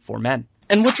brand for men.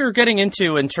 And what you're getting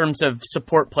into in terms of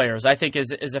support players, I think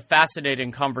is a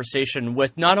fascinating conversation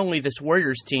with not only this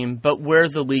Warriors team, but where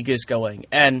the league is going.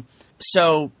 And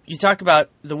so you talk about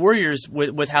the Warriors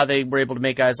with how they were able to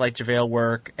make guys like JaVale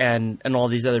work and all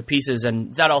these other pieces,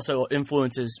 and that also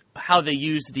influences how they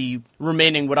use the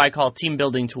remaining what I call team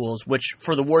building tools, which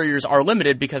for the Warriors are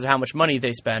limited because of how much money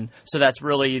they spend. So that's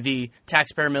really the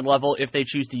tax pyramid level if they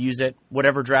choose to use it,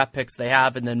 whatever draft picks they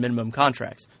have, and then minimum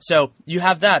contracts. So you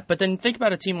have that, but then think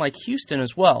about a team like Houston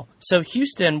as well. So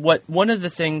Houston, one of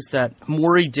the things that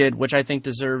Morey did, which I think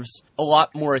deserves a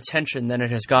lot more attention than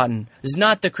it has gotten, is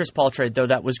not the Chris Paul trade, though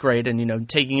that was great, and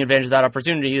taking advantage of that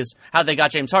opportunity is how they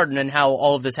got James Harden and how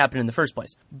all of this happened in the first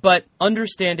place. But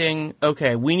understanding,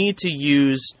 okay, we need to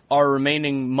use our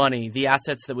remaining money, the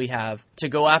assets that we have, to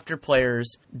go after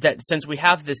players that, since we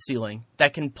have this ceiling,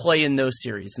 that can play in those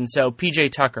series. And so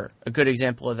PJ Tucker, a good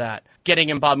example of that. Getting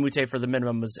Mbah a Moute for the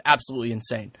minimum was absolutely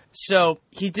insane. So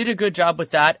he did a good job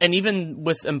with that, and even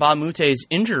with Mbah a Moute's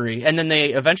injury, and then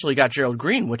they eventually got Gerald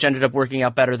Green, which ended up working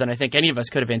out better than I think any of us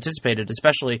could have anticipated,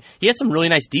 especially he had some really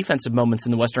nice defensive moments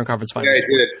in the Western Conference Finals, yeah,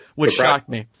 he did. which shocked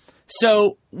me.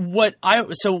 So what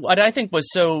I think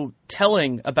was so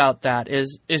telling about that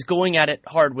is going at it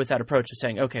hard with that approach of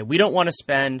saying, okay, we don't want to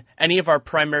spend any of our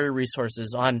primary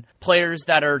resources on players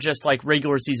that are just like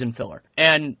regular season filler.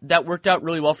 And that worked out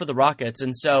really well for the Rockets.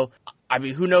 And so, I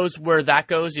mean, who knows where that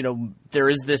goes? There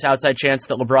is this outside chance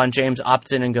that LeBron James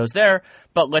opts in and goes there.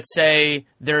 But let's say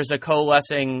there's a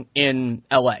coalescing in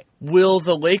LA. Will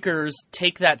the Lakers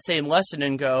take that same lesson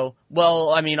and go,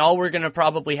 well, I mean, all we're going to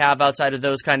probably have outside of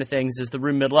those kind of things is the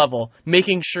room mid-level,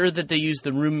 making sure that they use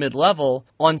the room mid-level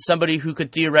on somebody who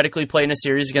could theoretically play in a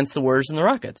series against the Warriors and the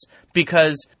Rockets?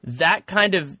 Because that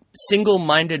kind of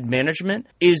single-minded management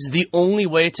is the only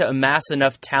way to amass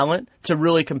enough talent to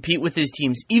really compete with these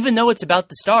teams, even though it's about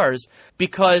the stars,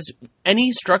 because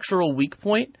any structural weak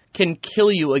point can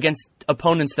kill you against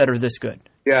opponents that are this good.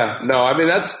 Yeah, no, I mean,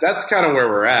 that's kind of where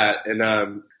we're at. And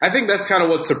I think that's kind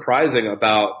of what's surprising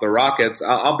about the Rockets.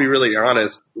 I'll be really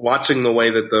honest, watching the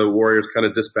way that the Warriors kind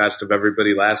of dispatched of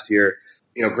everybody last year,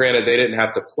 granted they didn't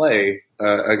have to play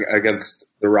against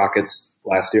the Rockets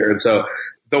last year. And so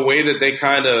the way that they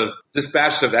kind of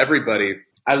dispatched of everybody,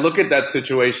 I look at that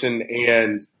situation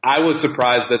and I was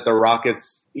surprised that the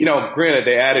Rockets, granted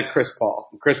they added Chris Paul.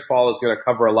 Chris Paul is going to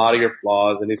cover a lot of your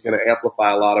flaws and he's going to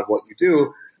amplify a lot of what you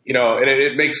do. And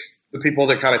it makes the people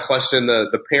that kind of question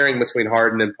the pairing between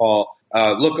Harden and Paul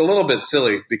look a little bit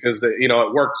silly because, it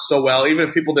worked so well, even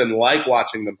if people didn't like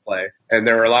watching them play. And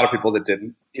there were a lot of people that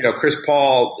didn't. Chris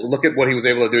Paul, look at what he was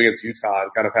able to do against Utah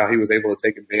and kind of how he was able to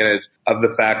take advantage of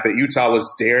the fact that Utah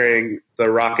was daring the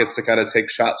Rockets to kind of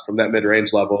take shots from that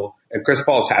mid-range level. And Chris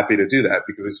Paul is happy to do that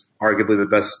because he's arguably the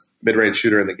best mid-range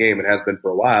shooter in the game and has been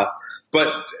for a while. But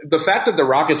the fact that the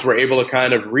Rockets were able to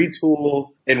kind of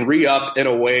retool and re-up in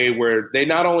a way where they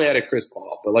not only added Chris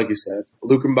Paul, but like you said,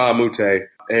 Luc Mbah a Moute,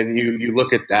 and you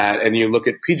look at that and you look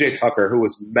at PJ Tucker, who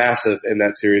was massive in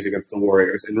that series against the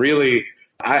Warriors and really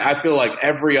I feel like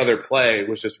every other play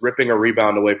was just ripping a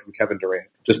rebound away from Kevin Durant,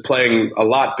 just playing a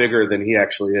lot bigger than he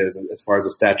actually is as far as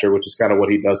a stature, which is kind of what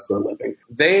he does for a living.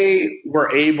 They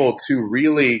were able to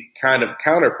really kind of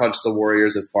counterpunch the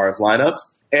Warriors as far as lineups.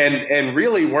 And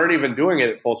really weren't even doing it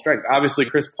at full strength. Obviously,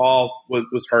 Chris Paul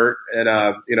was hurt and,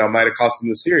 might have cost him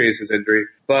the series, his injury.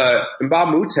 But Mbah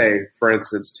Moute, for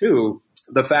instance, too,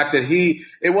 the fact that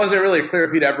it wasn't really clear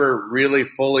if he'd ever really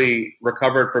fully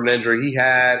recovered from an injury he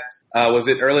had. Was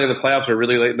it early in the playoffs or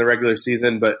really late in the regular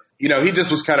season? But, he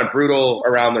just was kind of brutal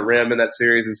around the rim in that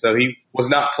series. And so he was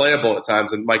not playable at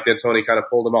times. And Mike D'Antoni kind of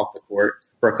pulled him off the court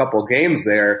for a couple of games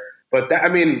there. But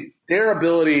their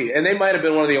ability, and they might have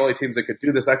been one of the only teams that could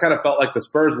do this. I kind of felt like the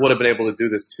Spurs would have been able to do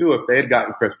this too if they had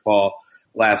gotten Chris Paul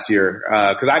last year.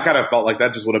 Cause I kind of felt like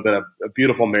that just would have been a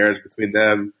beautiful marriage between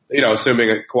them. Assuming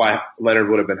Kawhi Leonard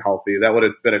would have been healthy, that would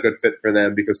have been a good fit for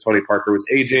them because Tony Parker was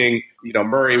aging.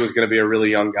 Murray was going to be a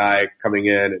really young guy coming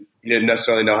in, and you didn't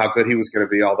necessarily know how good he was going to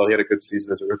be, although he had a good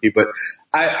season as a rookie. But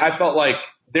I felt like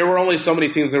there were only so many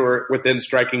teams that were within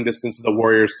striking distance of the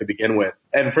Warriors to begin with.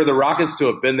 And for the Rockets to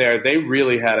have been there, they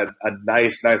really had a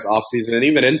nice offseason, and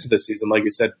even into the season, like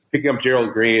you said, picking up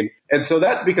Gerald Green. And so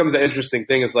that becomes an interesting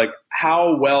thing. It's like,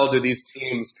 how well do these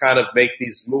teams kind of make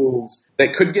these moves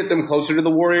that could get them closer to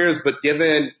the Warriors, but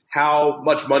given how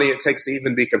much money it takes to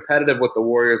even be competitive with the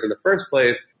Warriors in the first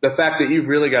place, the fact that you've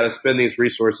really got to spend these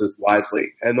resources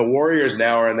wisely. And the Warriors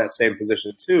now are in that same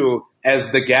position too,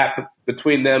 as the gap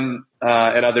between them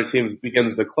and other teams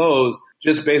begins to close,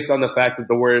 just based on the fact that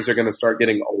the Warriors are going to start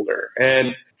getting older.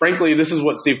 And frankly, this is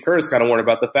what Steve Kerr is kind of warned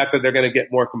about, the fact that they're going to get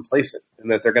more complacent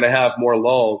and that they're going to have more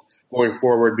lulls going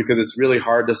forward, because it's really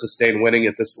hard to sustain winning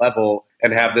at this level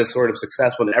and have this sort of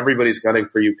success when everybody's gunning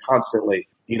for you constantly,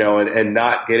 and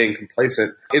not getting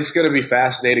complacent. It's going to be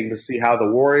fascinating to see how the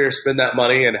Warriors spend that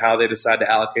money and how they decide to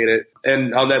allocate it.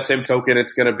 And on that same token,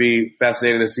 it's going to be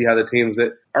fascinating to see how the teams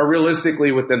that are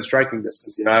realistically within striking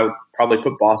distance, I would probably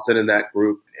put Boston in that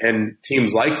group, and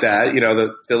teams like that,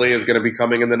 the Philly is going to be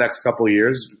coming in the next couple of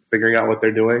years, figuring out what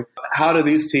they're doing. How do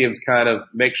these teams kind of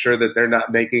make sure that they're not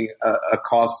making a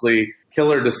costly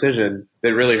killer decision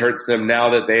that really hurts them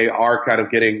now that they are kind of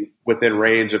getting within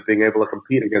range of being able to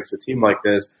compete against a team like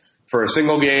this for a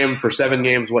single game, for 7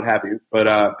 games, what have you.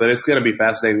 But it's going to be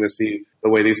fascinating to see the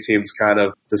way these teams kind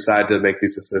of decide to make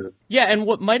these decisions. Yeah, and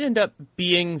what might end up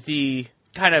being the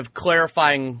kind of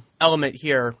clarifying element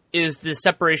here is the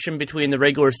separation between the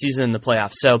regular season and the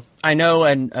playoffs. So I know,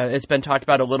 and it's been talked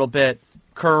about a little bit,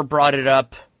 Kerr brought it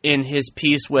up in his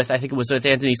piece I think it was with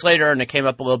Anthony Slater, and it came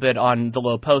up a little bit on the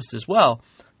Low Post as well,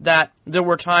 that there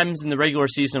were times in the regular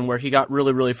season where he got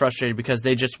really, really frustrated because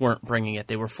they just weren't bringing it.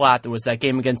 They were flat. There was that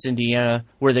game against Indiana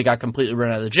where they got completely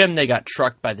run out of the gym. They got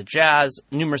trucked by the Jazz,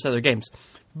 numerous other games.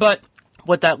 But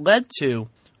what that led to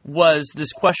was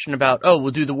this question about,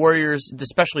 do the Warriors,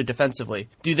 especially defensively,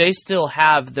 do they still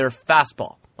have their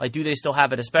fastball? Like, do they still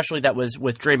have it, especially that was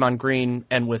with Draymond Green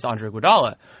and with Andre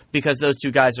Iguodala, because those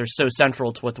two guys are so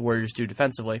central to what the Warriors do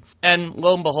defensively. And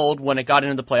lo and behold, when it got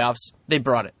into the playoffs, they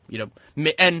brought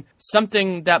it. And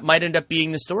something that might end up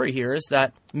being the story here is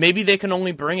that maybe they can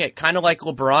only bring it kind of like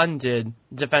LeBron did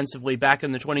defensively back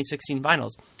in the 2016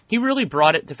 finals. He really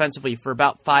brought it defensively for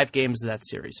about 5 games of that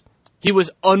series. He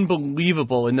was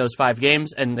unbelievable in those 5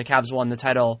 games, and the Cavs won the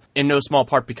title in no small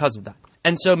part because of that.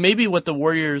 And so maybe what the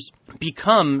Warriors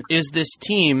become is this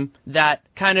team that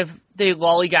kind of, they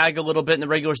lollygag a little bit in the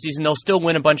regular season. They'll still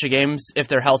win a bunch of games if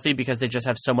they're healthy because they just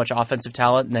have so much offensive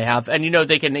talent, and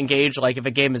they can engage, like if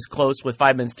a game is close with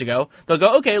 5 minutes to go, they'll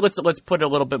go, okay, let's put a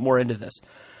little bit more into this.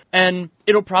 And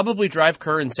it'll probably drive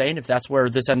Kerr insane if that's where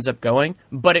this ends up going,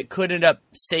 but it could end up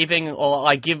saving,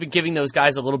 like giving those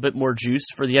guys a little bit more juice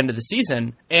for the end of the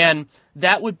season. And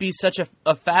that would be such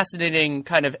a fascinating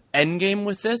kind of end game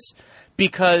with this,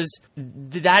 because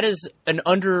that is an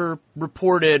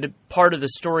underreported part of the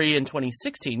story in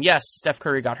 2016. Yes, Steph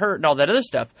Curry got hurt and all that other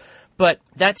stuff, but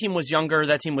that team was younger,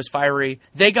 that team was fiery.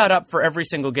 They got up for every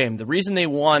single game. The reason they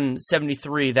won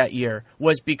 73 that year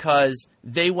was because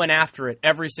they went after it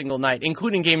every single night,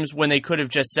 including games when they could have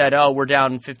just said, we're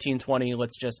down 15-20,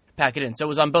 let's just pack it in. So it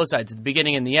was on both sides, at the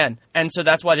beginning and the end. And so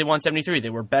that's why they won 73.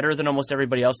 They were better than almost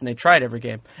everybody else, and they tried every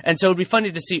game. And so it would be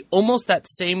funny to see almost that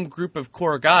same group of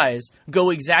core guys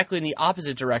go exactly in the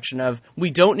opposite direction of,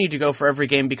 we don't need to go for every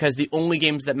game because the only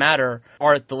games that matter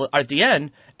are at the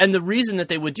end. And the reason that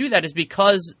they would do that is is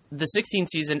because the 16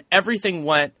 season, everything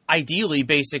went ideally,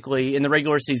 basically, in the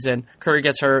regular season. Curry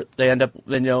gets hurt, they end up,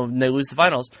 they lose the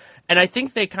finals. And I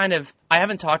think they I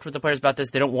haven't talked with the players about this,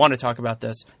 they don't want to talk about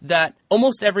this, that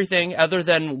almost everything other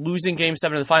than losing Game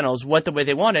 7 of the finals went the way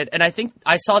they wanted. And I think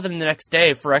I saw them the next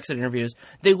day for exit interviews.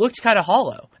 They looked kind of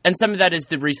hollow. And some of that is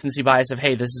the recency bias of,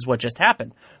 hey, this is what just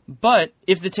happened. But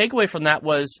if the takeaway from that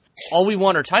was all we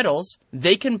want are titles,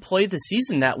 they can play the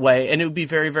season that way, and it would be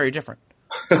very, very different.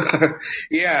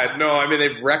 Yeah, no, I mean,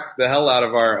 they've wrecked the hell out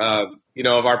of our,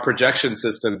 of our projection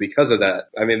system because of that.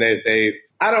 I mean,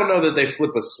 I don't know that they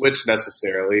flip a switch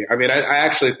necessarily. I mean, I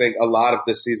actually think a lot of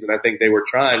this season, I think they were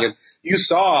trying. And you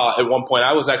saw at one point,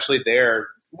 I was actually there.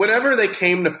 Whenever they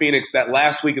came to Phoenix that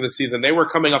last week of the season, they were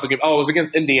coming off a game. Oh, it was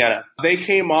against Indiana. They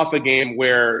came off a game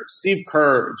where Steve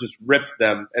Kerr just ripped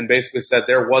them and basically said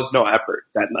there was no effort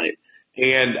that night.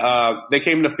 And they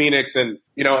came to Phoenix and,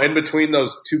 in between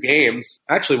those two games,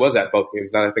 actually was at both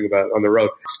games, now that I think about it, on the road.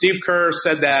 Steve Kerr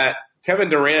said that Kevin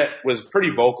Durant was pretty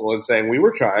vocal in saying we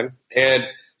were trying. And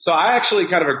so I actually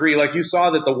kind of agree. Like, you saw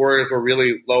that the Warriors were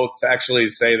really loath to actually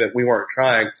say that we weren't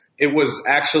trying. It was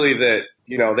actually that,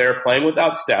 they were playing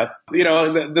without Steph.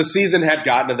 The season had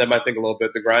gotten to them, I think, a little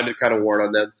bit. The grind had kind of worn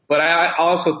on them. But I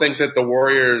also think that the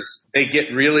Warriors, they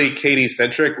get really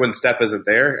KD-centric when Steph isn't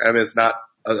there. I mean, it's not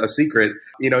a secret.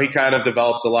 He kind of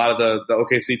develops a lot of the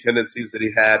OKC tendencies that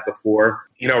he had before.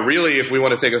 Really, if we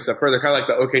want to take a step further, kind of like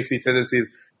the OKC tendencies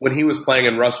when he was playing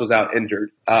and Russ was out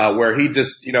injured, where he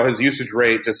just, his usage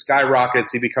rate just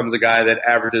skyrockets. He becomes a guy that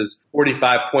averages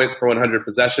 45 points per 100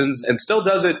 possessions and still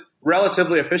does it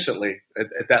relatively efficiently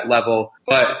at that level.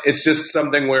 But it's just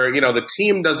something where, the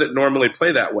team doesn't normally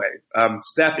play that way.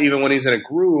 Steph, even when he's in a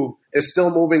groove, is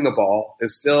still moving the ball,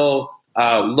 is still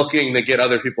looking to get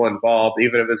other people involved,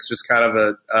 even if it's just kind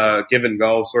of a give and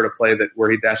go sort of play that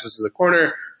where he dashes to the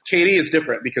corner. KD is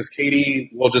different because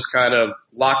KD will just kind of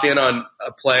lock in on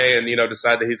a play and,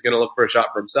 decide that he's going to look for a shot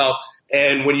for himself.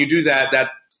 And when you do that, that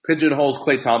pigeonholes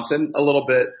Klay Thompson a little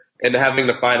bit into having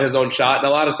to find his own shot. And a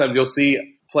lot of times you'll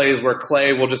see plays where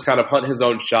Klay will just kind of hunt his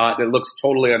own shot and it looks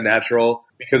totally unnatural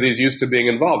because he's used to being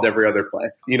involved every other play.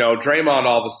 Draymond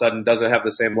all of a sudden doesn't have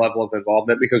the same level of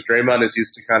involvement because Draymond is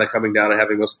used to kind of coming down and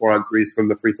having those 4-on-3s from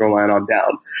the free throw line on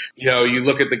down. You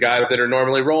look at the guys that are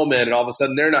normally roll men and all of a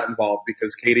sudden they're not involved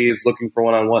because KD is looking for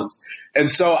one-on-ones.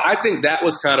 And so I think that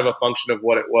was kind of a function of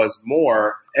what it was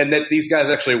more, and that these guys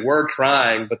actually were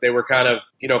trying, but they were kind of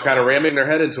ramming their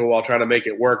head into a wall trying to make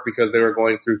it work because they were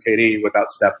going through KD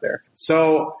without Steph there.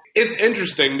 So it's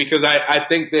interesting because I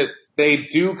think that they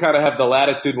do kind of have the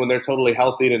latitude when they're totally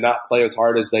healthy to not play as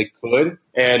hard as they could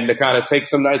and to kind of take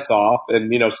some nights off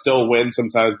and, still win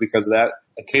sometimes because of that,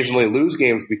 occasionally lose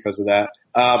games because of that.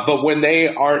 But when they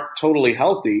aren't totally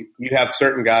healthy, you have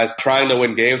certain guys trying to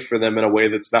win games for them in a way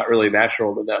that's not really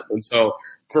natural to them. And so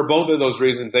for both of those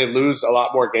reasons, they lose a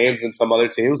lot more games than some other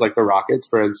teams, like the Rockets,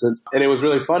 for instance. And it was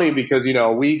really funny because,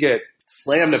 we get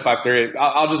slammed at 538.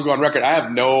 I'll just go on record. I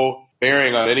have no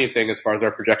bearing on anything as far as our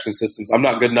projection systems. I'm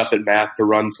not good enough at math to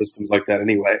run systems like that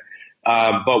anyway.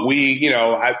 But we,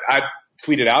 I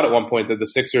tweeted out at one point that the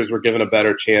Sixers were given a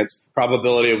better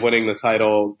probability of winning the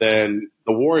title than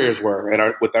the Warriors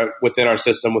were within our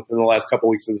system within the last couple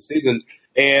weeks of the season.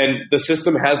 And the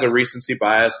system has a recency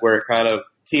bias where it kind of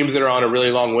teams that are on a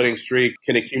really long winning streak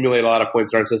can accumulate a lot of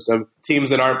points in our system.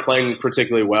 Teams that aren't playing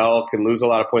particularly well can lose a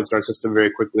lot of points in our system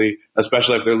very quickly,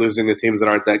 especially if they're losing to teams that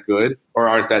aren't that good or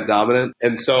aren't that dominant.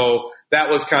 And so that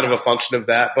was kind of a function of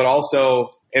that. But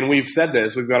also, and we've said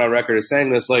this, we've gone on record as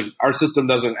saying this, like our system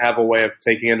doesn't have a way of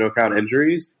taking into account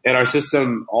injuries. And our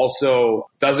system also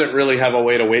doesn't really have a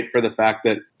way to wait for the fact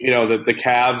that, that the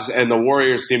Cavs and the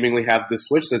Warriors seemingly have this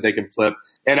switch that they can flip.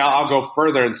 And I'll go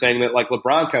further in saying that like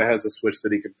LeBron kind of has a switch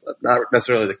that he can flip, not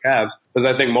necessarily the Cavs, because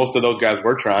I think most of those guys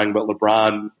were trying, but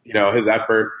LeBron, his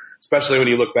effort, especially when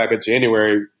you look back at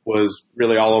January, was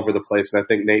really all over the place. And I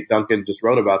think Nate Duncan just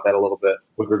wrote about that a little bit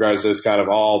with regards to his kind of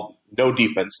all no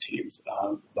defense teams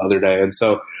the other day. And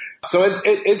so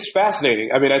it's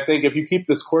fascinating. I mean, I think if you keep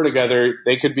this core together,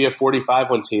 they could be a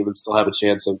 45-win team and still have a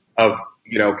chance of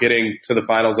getting to the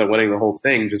finals and winning the whole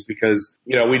thing just because,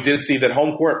 we did see that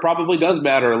home court probably does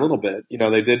matter a little bit.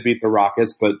 They did beat the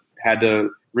Rockets, but had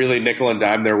to really nickel and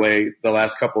dime their way the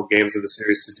last couple of games of the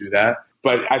series to do that.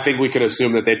 But I think we could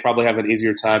assume that they'd probably have an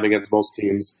easier time against most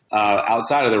teams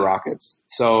outside of the Rockets.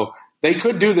 So they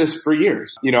could do this for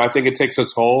years. I think it takes a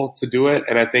toll to do it.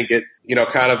 And I think it,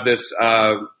 kind of this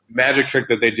magic trick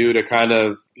that they do to kind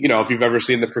of, if you've ever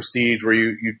seen The Prestige where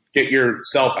you get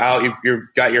yourself out,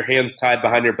 you've got your hands tied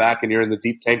behind your back and you're in the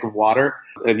deep tank of water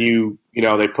and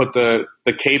they put the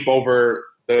cape over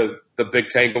the the big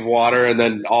tank of water, and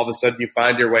then all of a sudden you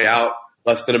find your way out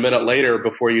less than a minute later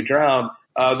before you drown.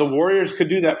 The Warriors could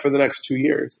do that for the next 2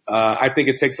 years. I think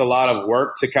it takes a lot of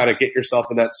work to kind of get yourself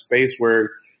in that space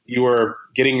where you are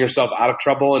getting yourself out of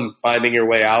trouble and finding your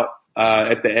way out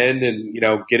at the end and,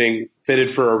 getting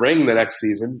fitted for a ring the next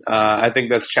season. I think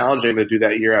that's challenging to do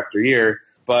that year after year.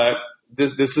 But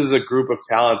this is a group of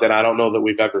talent that I don't know that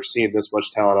we've ever seen this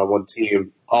much talent on one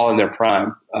team all in their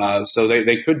prime. So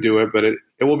they could do it, but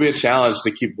it will be a challenge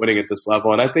to keep winning at this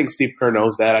level. And I think Steve Kerr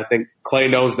knows that. I think Clay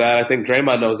knows that. I think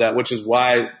Draymond knows that, which is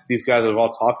why these guys have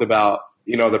all talked about,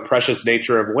 the precious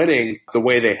nature of winning the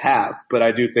way they have. But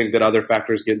I do think that other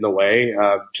factors get in the way.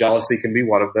 Jealousy can be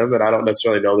one of them, and I don't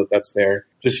necessarily know that that's there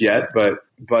just yet. But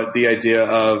the idea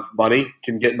of money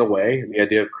can get in the way, and the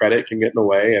idea of credit can get in the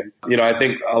way. And, I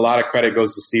think a lot of credit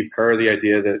goes to Steve Kerr, the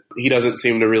idea that he doesn't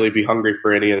seem to really be hungry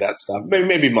for any of that stuff.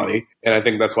 Maybe money. And I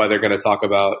think that's why they're going to talk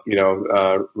about,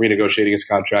 renegotiating his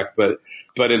contract. But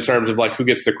in terms of like who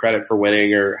gets the credit for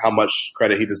winning or how much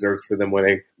credit he deserves for them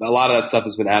winning, a lot of that stuff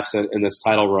has been absent in this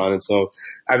title run. And so,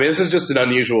 this is just an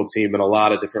unusual team in a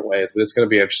lot of different ways, but it's going to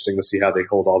be interesting to see how they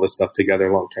hold all this stuff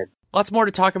together long term. Lots more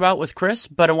to talk about with Chris,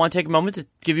 but I want to take a moment to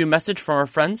give you a message from our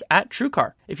friends at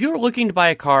TrueCar. If you are looking to buy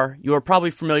a car, you are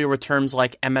probably familiar with terms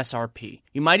like MSRP.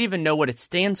 You might even know what it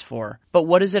stands for, but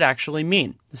what does it actually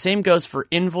mean? The same goes for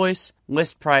invoice,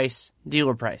 list price,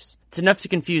 dealer price. It's enough to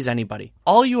confuse anybody.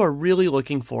 All you are really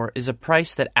looking for is a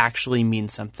price that actually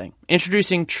means something.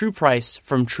 Introducing True Price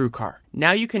from TrueCar.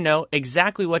 Now you can know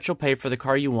exactly what you'll pay for the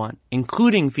car you want,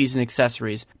 including fees and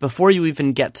accessories, before you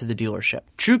even get to the dealership.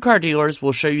 TrueCar dealers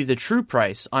will show you the true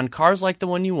price on cars like the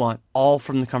one you want, all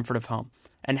from the comfort of home.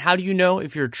 And how do you know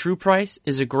if your true price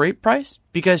is a great price?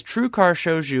 Because TrueCar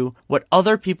shows you what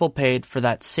other people paid for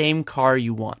that same car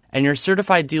you want. And your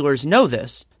certified dealers know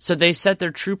this, so they set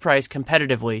their true price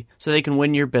competitively so they can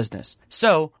win your business.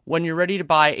 So, when you're ready to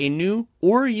buy a new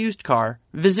or used car,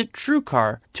 visit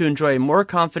TrueCar to enjoy a more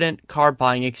confident car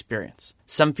buying experience.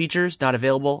 Some features not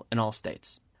available in all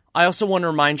states. I also want to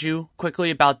remind you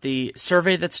quickly about the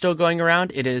survey that's still going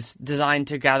around. It is designed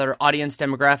to gather audience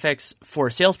demographics for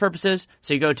sales purposes.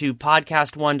 So you go to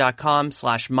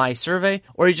podcastone.com/mysurvey,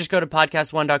 or you just go to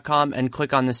podcastone.com and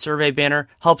click on the survey banner.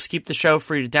 Helps keep the show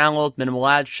free to download. Minimal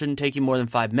ads, shouldn't take you more than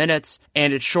 5 minutes.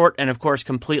 And it's short and, of course,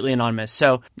 completely anonymous.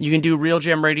 So you can do Real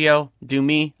Jam Radio, do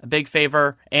me a big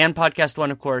favor, and Podcast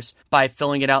One, of course, by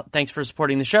filling it out. Thanks for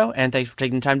supporting the show, and thanks for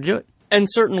taking the time to do it. And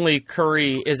certainly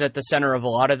Curry is at the center of a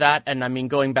lot of that. And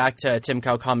going back to Tim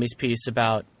Kawakami's piece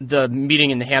about the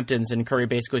meeting in the Hamptons and Curry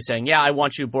basically saying, yeah, I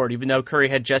want you aboard, even though Curry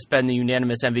had just been the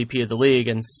unanimous MVP of the league,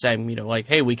 and saying,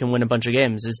 hey, we can win a bunch of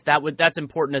games. That's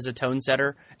important as a tone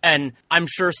setter. And I'm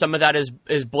sure some of that is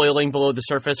boiling below the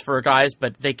surface for guys,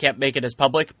 but they can't make it as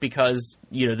public because,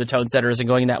 the tone setter isn't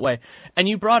going that way. And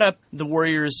you brought up the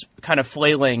Warriors kind of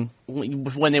flailing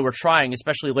when they were trying,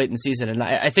 especially late in the season. And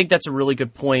I think that's a really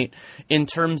good point in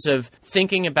terms of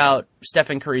thinking about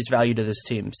Stephen Curry's value to this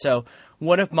team. So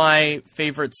one of my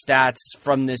favorite stats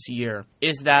from this year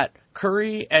is that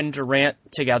Curry and Durant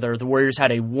together, the Warriors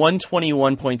had a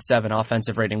 121.7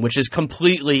 offensive rating, which is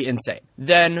completely insane.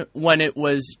 Then when it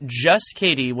was just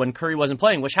KD, when Curry wasn't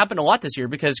playing, which happened a lot this year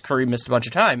because Curry missed a bunch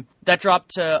of time, that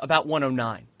dropped to about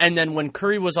 109. And then when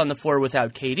Curry was on the floor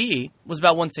without KD, it was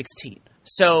about 116.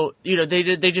 So,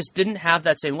 they just didn't have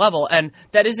that same level. And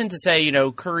that isn't to say,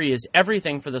 Curry is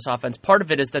everything for this offense. Part of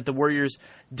it is that the Warriors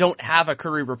don't have a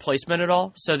Curry replacement at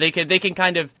all. So they can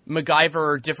kind of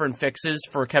MacGyver different fixes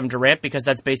for Kevin Durant, because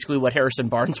that's basically what Harrison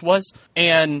Barnes was.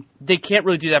 And they can't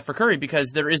really do that for Curry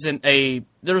because there isn't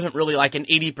really like an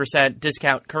 80%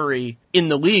 discount Curry in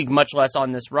the league, much less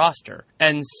on this roster.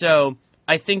 And so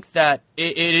I think that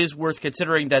it is worth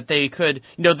considering that they could,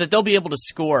 that they'll be able to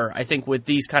score, I think, with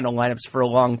these kind of lineups for a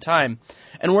long time.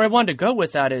 And where I wanted to go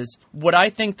with that is what I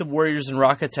think the Warriors and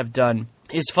Rockets have done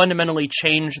is fundamentally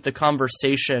change the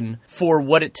conversation for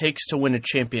what it takes to win a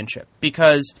championship.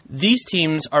 Because these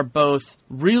teams are both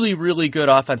really, really good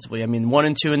offensively. 1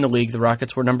 and 2 in the league. The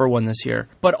Rockets were number 1 this year.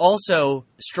 But also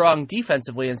strong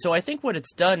defensively. And so I think what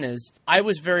it's done is, I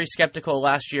was very skeptical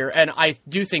last year, and I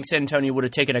do think San Antonio would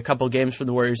have taken a couple games from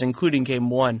the Warriors, including Game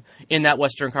 1 in that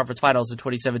Western Conference Finals in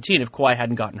 2017 if Kawhi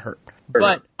hadn't gotten hurt.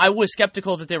 But I was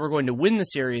skeptical that they were going to win the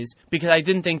series because I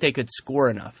didn't think they could score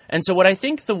enough. And so what I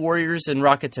think the Warriors and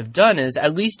Rockets have done is,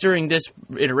 at least during this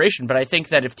iteration, but I think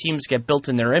that if teams get built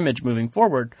in their image moving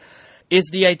forward, is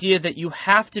the idea that you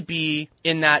have to be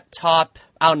in that top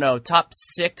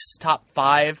 6, top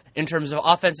 5 in terms of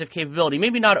offensive capability.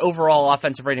 Maybe not overall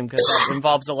offensive rating because that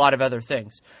involves a lot of other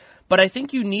things. But I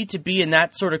think you need to be in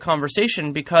that sort of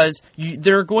conversation because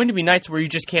there are going to be nights where you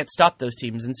just can't stop those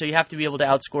teams. And so you have to be able to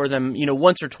outscore them,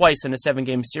 once or twice in a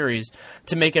 7-game series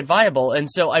to make it viable. And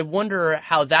so I wonder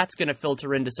how that's going to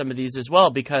filter into some of these as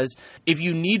well, because if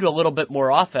you need a little bit more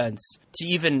offense to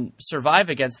even survive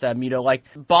against them, like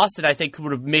Boston, I think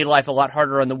would have made life a lot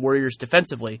harder on the Warriors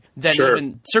defensively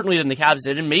than certainly than the Cavs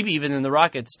did, and maybe even than the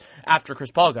Rockets after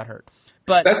Chris Paul got hurt.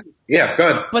 But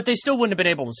good. But they still wouldn't have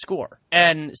been able to score.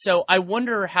 And so I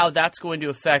wonder how that's going to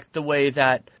affect the way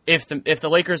that if the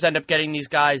Lakers end up getting these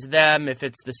guys, if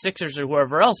it's the Sixers or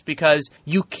whoever else, because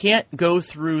you can't go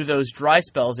through those dry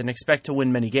spells and expect to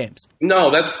win many games.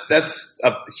 No, that's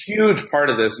a huge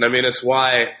part of this. And I mean, it's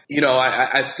why,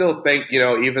 I still think,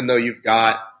 even though you've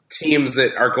got teams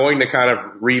that are going to kind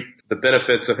of reap the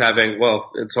benefits of having,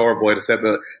 it's a horrible way to say it,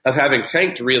 but of having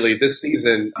tanked really this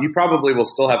season, you probably will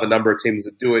still have a number of teams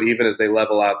that do it even as they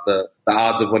level out the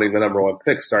odds of winning the number 1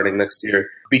 pick starting next year.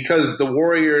 Because the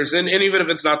Warriors, and even if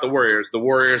it's not the Warriors,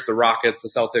 the Rockets, the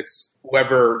Celtics,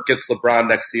 whoever gets LeBron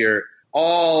next year,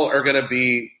 all are going to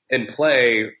be in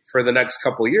play for the next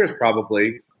couple of years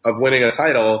probably of winning a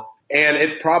title. And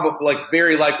it probably,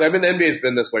 very likely, the NBA's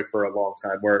been this way for a long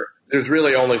time where there's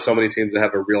really only so many teams that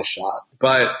have a real shot.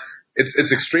 But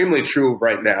it's extremely true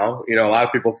right now. A lot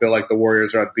of people feel like the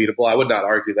Warriors are unbeatable. I would not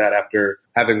argue that after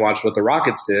having watched what the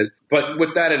Rockets did. But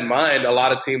with that in mind, a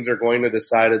lot of teams are going to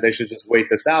decide that they should just wait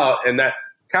this out. And that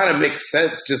kind of makes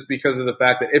sense just because of the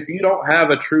fact that if you don't have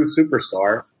a true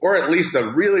superstar, or at least a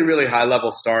really, really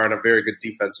high-level star and a very good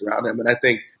defense around him, and I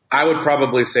think I would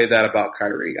probably say that about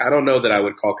Kyrie. I don't know that I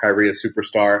would call Kyrie a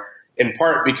superstar, in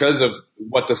part because of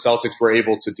what the Celtics were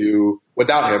able to do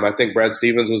without him. I think Brad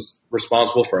Stevens was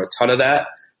responsible for a ton of that.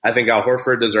 I think Al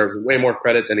Horford deserves way more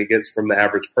credit than he gets from the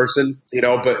average person,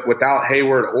 but without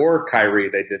Hayward or Kyrie,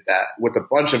 they did that with a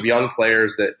bunch of young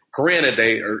players that, granted,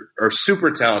 they are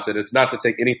super talented. It's not to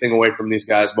take anything away from these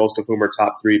guys, most of whom are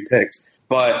top 3 picks.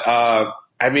 But,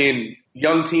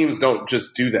 young teams don't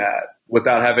just do that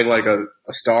without having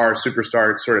a star,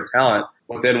 superstar sort of talent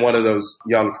within one of those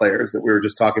young players that we were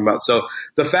just talking about. So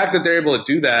the fact that they're able to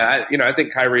do that, I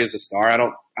think Kyrie is a star. I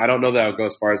don't know that I would go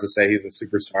as far as to say he's a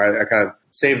superstar. I kind of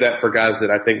save that for guys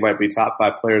that I think might be top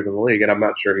 5 players in the league, and I'm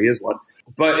not sure he is one.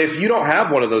 But if you don't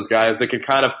have one of those guys that can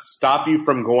kind of stop you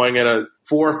from going in a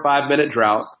 4 or 5 minute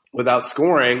drought without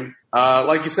scoring,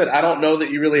 like you said, I don't know that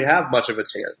you really have much of a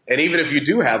chance. And even if you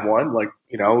do have one,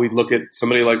 we look at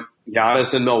somebody like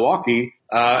Giannis in Milwaukee,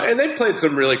 and they've played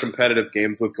some really competitive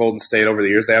games with Golden State over the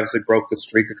years. They obviously broke the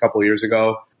streak a couple of years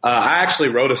ago. I actually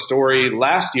wrote a story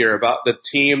last year about the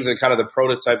teams and kind of the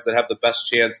prototypes that have the best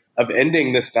chance of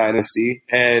ending this dynasty,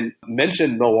 and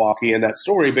mentioned Milwaukee in that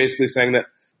story, basically saying that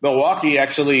Milwaukee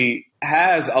actually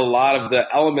has a lot of the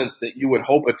elements that you would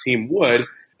hope a team would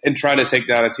in trying to take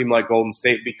down a team like Golden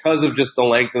State because of just the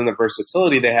length and the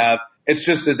versatility they have. It's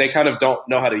just that they kind of don't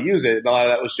know how to use it. And a lot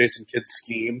of that was Jason Kidd's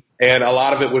scheme. And a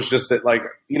lot of it was just that,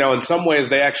 in some ways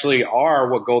they actually are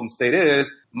what Golden State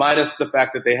is, minus the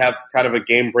fact that they have kind of a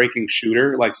game-breaking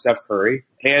shooter like Steph Curry,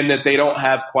 and that they don't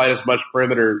have quite as much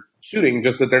perimeter shooting,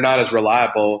 just that they're not as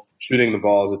reliable shooting the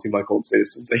ball as a team like Golden State.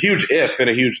 It's a huge if and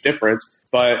a huge difference.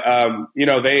 But,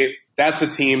 that's a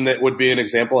team that would be an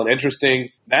example, an interesting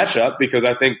matchup, because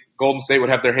I think Golden State would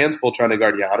have their hands full trying to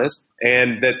guard Giannis,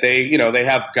 and that they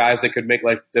have guys that could make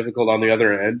life difficult on the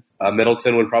other end.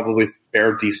 Middleton would probably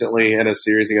fare decently in a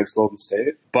series against Golden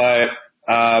State. But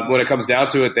when it comes down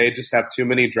to it, they just have too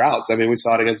many droughts. We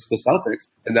saw it against the Celtics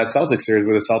in that Celtics series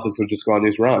where the Celtics would just go on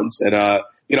these runs. And,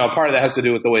 part of that has to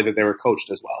do with the way that they were coached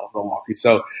as well, Milwaukee.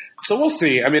 So we'll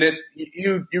see.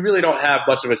 You really don't have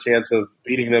much of a chance of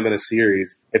beating them in a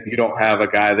series if you don't have a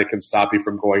guy that can stop you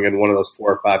from going in one of those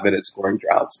 4 or 5 minute scoring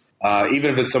droughts.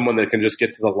 Even if it's someone that can just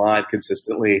get to the line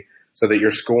consistently so that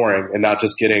you're scoring and not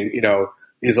just getting,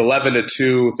 these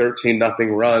 11-2,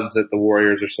 13-0 runs that the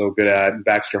Warriors are so good at. And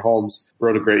Baxter Holmes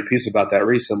wrote a great piece about that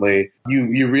recently.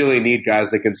 You really need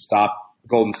guys that can stop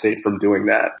Golden State from doing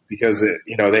that, because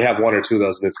they have 1 or 2 of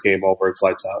those and it's game over. It's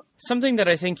lights out. Something that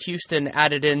I think Houston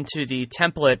added into the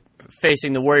template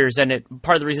facing the Warriors, and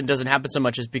part of the reason it doesn't happen so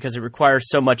much is because it requires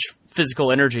so much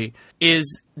physical energy, is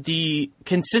the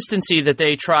consistency that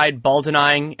they tried ball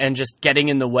denying and just getting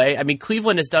in the way.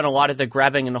 Cleveland has done a lot of the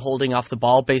grabbing and holding off the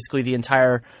ball basically the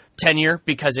entire tenure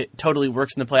because it totally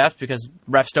works in the playoffs because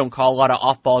refs don't call a lot of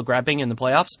off-ball grabbing in the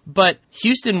playoffs. But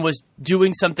Houston was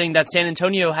doing something that San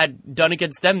Antonio had done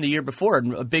against them the year before.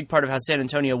 And a big part of how San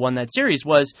Antonio won that series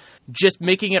was just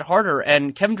making it harder.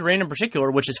 And Kevin Durant in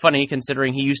particular, which is funny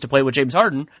considering he used to play with James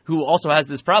Harden, who also has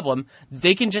this problem,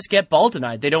 they can just get ball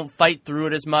denied. They don't fight through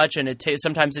it as much, and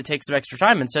sometimes it takes some extra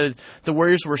time. And so the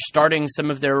Warriors were starting some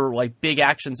of their like big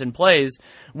actions and plays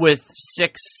with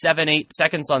 6, 7, 8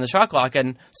 seconds on the shot clock.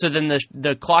 And so then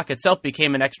the clock itself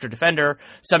became an extra defender.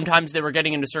 Sometimes they were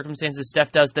getting into circumstances,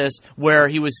 Steph does this, where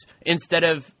he was, instead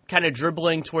of kind of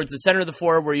dribbling towards the center of the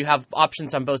floor where you have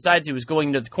options on both sides, he was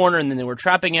going to the corner and then they were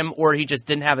trapping him, or he just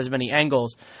didn't have as many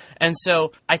angles. And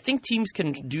so I think teams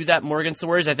can do that more against the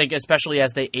Warriors. I think especially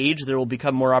as they age, there will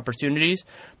become more opportunities.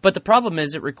 But the problem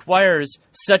is it requires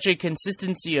such a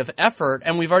consistency of effort,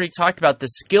 and we've already talked about the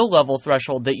skill level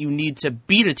threshold that you need to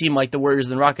beat a team like the Warriors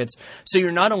and the Rockets. So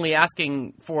you're not only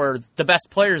asking for the best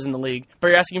players in the league, but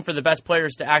you're asking for the best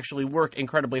players to actually work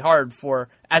incredibly hard for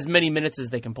as many minutes as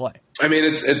they can play. I mean,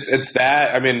 it's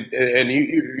that. I mean, and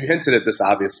you hinted at this,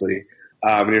 obviously,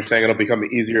 and you're saying it'll become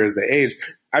easier as they age.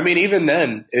 I mean, even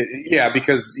then,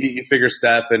 because you figure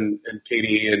Steph and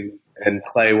KD and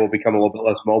Clay will become a little bit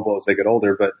less mobile as they get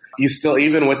older. But you still,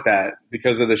 even with that,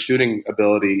 because of the shooting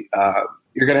ability,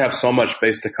 you're going to have so much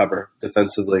space to cover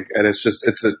defensively, and it's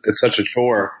such a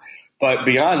chore. But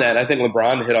beyond that, I think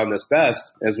LeBron hit on this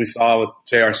best, as we saw with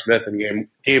J.R. Smith in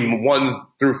game 1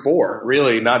 through 4,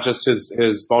 really, not just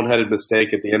his boneheaded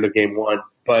mistake at the end of game 1,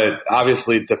 but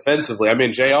obviously defensively. I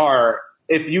mean, J.R.,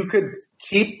 if you could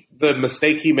keep the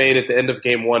mistake he made at the end of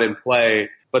game 1 in play,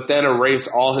 but then erase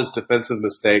all his defensive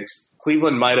mistakes,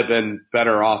 Cleveland might have been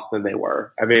better off than they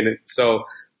were. I mean, so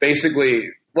basically,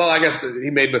 well, I guess he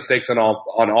made mistakes on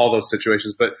all those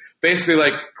situations, but basically,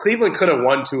 like, Cleveland could have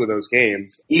won 2 of those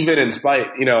games, even in spite,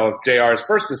 of JR's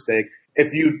first mistake.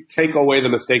 If you take away the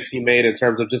mistakes he made in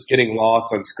terms of just getting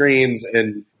lost on screens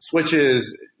and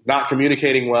switches, not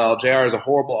communicating well, JR is a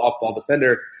horrible off-ball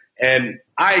defender. And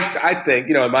I think,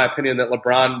 in my opinion, that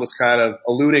LeBron was kind of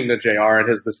alluding to JR and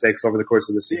his mistakes over the course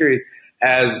of the series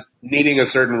as needing a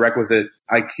certain requisite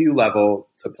IQ level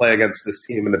to play against this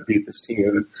team and to beat this team.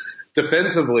 And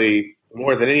defensively,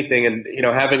 more than anything, and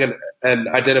having an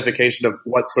identification of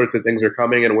what sorts of things are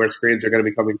coming and where screens are going to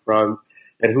be coming from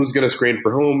and who's going to screen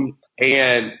for whom.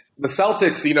 And the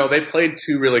Celtics, they played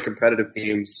 2 really competitive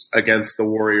games against the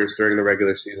Warriors during the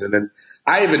regular season. And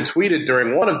I even tweeted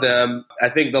during one of them, I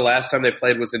think the last time they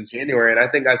played was in January, and I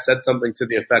think I said something to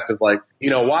the effect of like,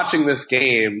 watching this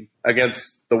game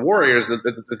against the Warriors that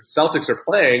the Celtics are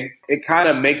playing, it kind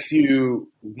of makes you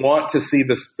want to see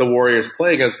the Warriors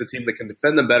play against a team that can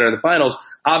defend them better in the finals.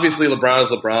 Obviously, LeBron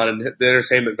is LeBron, and the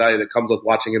entertainment value that comes with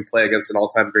watching him play against an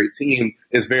all-time great team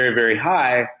is very, very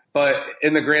high. But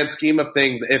in the grand scheme of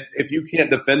things, if you can't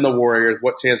defend the Warriors,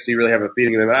 what chance do you really have of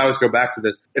beating them? And I always go back to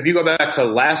this. If you go back to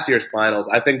last year's finals,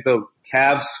 I think the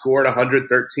Cavs scored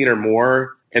 113 or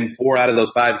more in 4 out of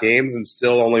those 5 games and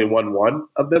still only won 1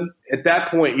 of them. At that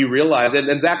point, you realize,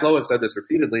 and Zach Lowe has said this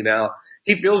repeatedly now,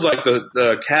 he feels like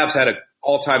the Cavs had an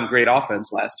all-time great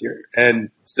offense last year. And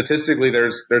statistically,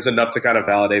 there's enough to kind of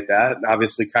validate that. And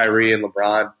obviously, Kyrie and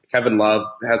LeBron, Kevin Love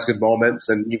has good moments,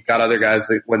 and you've got other guys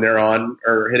that when they're on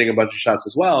are hitting a bunch of shots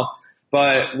as well.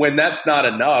 But when that's not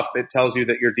enough, it tells you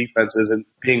that your defense isn't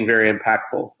being very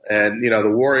impactful. And,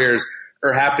 the Warriors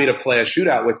are happy to play a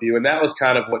shootout with you. And that was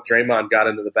kind of what Draymond got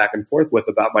into the back and forth with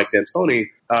about Mike D'Antoni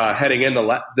heading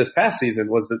into this past season,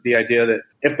 was the idea that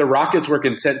if the Rockets were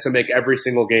content to make every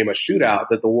single game a shootout,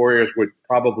 that the Warriors would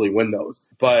probably win those.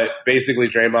 But basically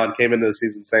Draymond came into the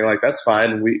season saying, like, that's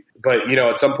fine. But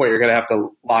at some point you're going to have to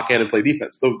lock in and play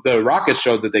defense. The Rockets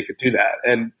showed that they could do that.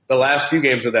 And the last few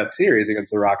games of that series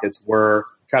against the Rockets were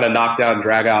kind of knockdown,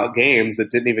 drag out games that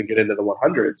didn't even get into the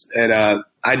 100s. And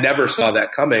I never saw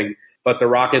that coming. But the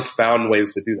Rockets found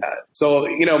ways to do that. So,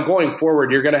 going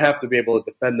forward, you're going to have to be able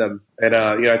to defend them. And,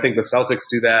 I think the Celtics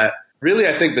do that. Really,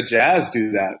 I think the Jazz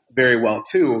do that very well,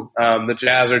 too. The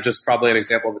Jazz are just probably an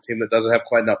example of a team that doesn't have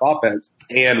quite enough offense.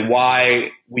 And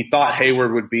why we thought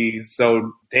Hayward would be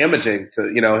so damaging to,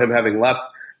 him having left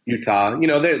Utah.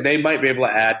 They might be able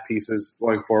to add pieces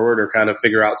going forward or kind of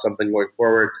figure out something going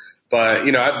forward. But,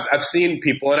 I've seen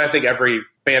people, and I think every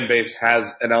fan base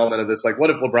has an element of this, like,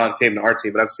 what if LeBron came to our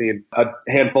team? And I've seen a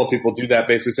handful of people do that,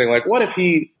 basically saying, like, what if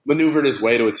he maneuvered his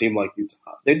way to a team like Utah?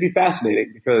 They'd be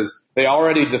fascinating because they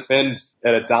already defend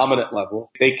at a dominant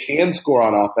level. They can score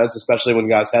on offense, especially when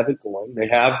guys have it going. They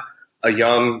have a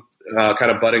young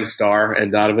kind of budding star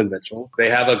in Donovan Mitchell. They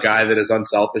have a guy that is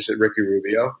unselfish at Ricky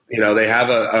Rubio. They have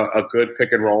a good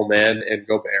pick and roll man in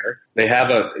Gobert. They have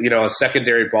a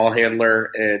secondary ball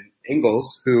handler in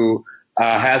Ingles who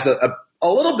has a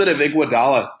little bit of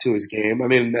Iguodala to his game. I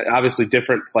mean, obviously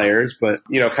different players, but,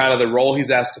 kind of the role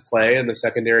he's asked to play in the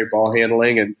secondary ball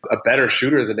handling, and a better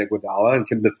shooter than Iguodala and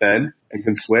can defend and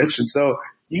can switch. And so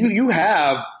you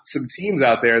have some teams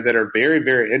out there that are very,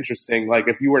 very interesting. Like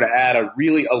if you were to add a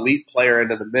really elite player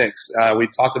into the mix, we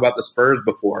talked about the Spurs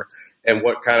before and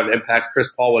what kind of impact Chris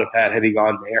Paul would have had he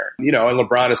gone there. And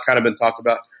LeBron has kind of been talked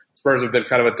about. Spurs have been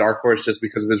kind of a dark horse just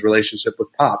because of his relationship with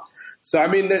Pop. So, I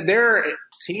mean, there are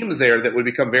teams there that would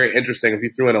become very interesting if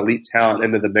you threw an elite talent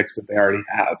into the mix that they already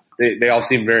have. They all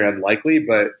seem very unlikely,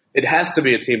 but it has to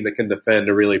be a team that can defend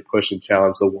to really push and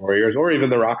challenge the Warriors, or even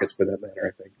the Rockets for that matter,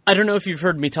 I think. I don't know if you've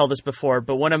heard me tell this before,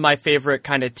 but one of my favorite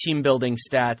kind of team-building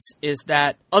stats is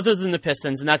that, other than the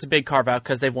Pistons, and that's a big carve-out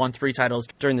because they've won 3 titles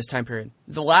during this time period,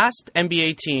 the last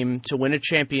NBA team to win a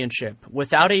championship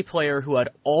without a player who had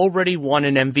already won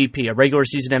an MVP, a regular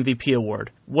season MVP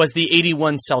award, was the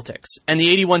 81 Celtics. And the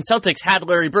 81 Celtics had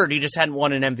Larry Bird, he just hadn't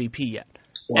won an MVP yet.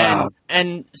 Wow.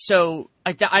 And so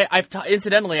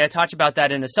incidentally, I talked about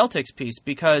that in a Celtics piece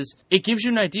because it gives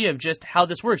you an idea of just how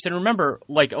this works. And remember,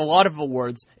 like a lot of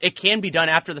awards, it can be done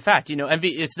after the fact.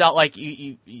 It's not like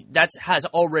that has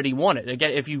already won it.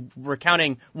 Again, if you were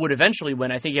counting would eventually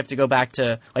win, I think you have to go back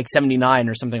to like 79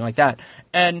 or something like that.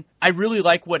 And I really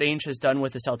like what Ainge has done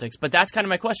with the Celtics, but that's kind of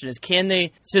my question is, can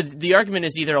they, so the argument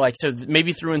is either like, so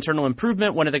maybe through internal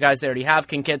improvement, one of the guys they already have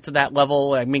can get to that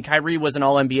level. I mean, Kyrie was an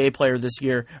all-NBA player this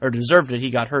year, or deserved it.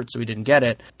 He got hurt, so he didn't get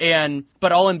it.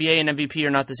 But all-NBA and MVP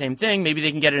are not the same thing. Maybe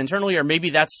they can get it internally, or maybe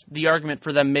that's the argument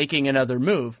for them making another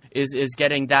move, is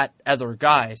getting that other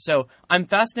guy. So I'm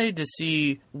fascinated to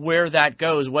see where that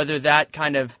goes, whether that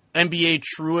kind of NBA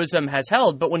truism has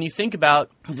held. But when you think about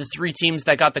the 3 teams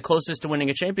that got the closest to winning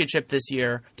a championship this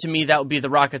year, to me that would be the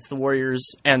Rockets, the Warriors,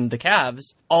 and the Cavs.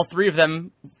 All 3 of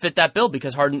them fit that bill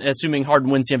because Harden, assuming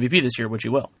Harden wins the MVP this year, which he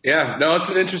will. Yeah, no, it's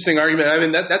an interesting argument. I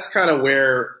mean, that's kind of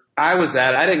where I was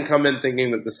at. I didn't come in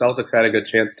thinking that the Celtics had a good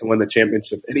chance to win the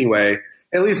championship anyway.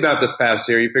 At least not this past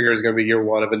year. You figure it's going to be year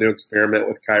 1 of a new experiment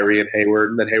with Kyrie and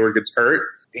Hayward, and then Hayward gets hurt.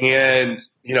 And,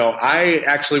 I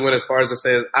actually went as far as to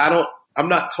say I'm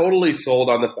not totally sold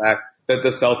on the fact that the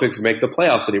Celtics make the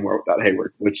playoffs anymore without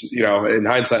Hayward, which, in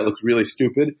hindsight looks really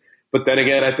stupid. But then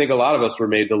again, I think a lot of us were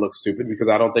made to look stupid because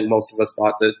I don't think most of us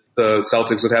thought that the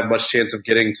Celtics would have much chance of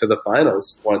getting to the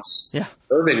finals once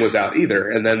Irving was out either.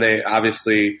 And then they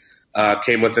obviously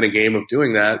came within a game of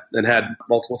doing that and had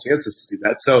multiple chances to do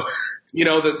that. So,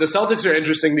 the Celtics are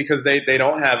interesting because they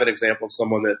don't have an example of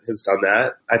someone that has done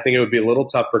that. I think it would be a little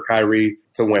tough for Kyrie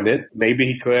to win it. Maybe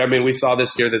he could. I mean, we saw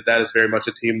this year that is very much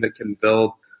a team that can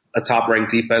build a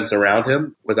top-ranked defense around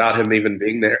him without him even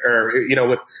being there.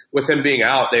 Or, with him being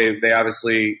out, they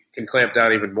obviously can clamp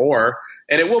down even more.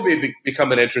 And it will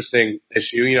become an interesting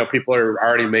issue. People are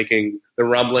already making the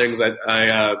rumblings.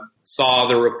 I saw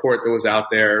the report that was out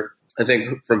there, I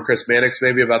think from Chris Mannix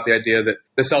maybe, about the idea that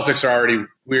the Celtics are already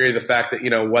weary of the fact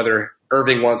that, whether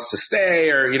Irving wants to stay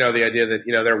or, the idea that,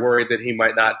 they're worried that he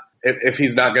might not, if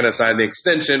he's not going to sign the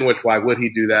extension, which why would he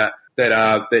do that,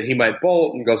 that he might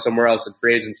bolt and go somewhere else in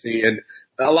free agency. And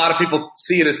a lot of people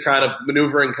see it as kind of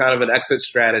maneuvering kind of an exit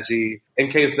strategy in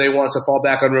case they want to fall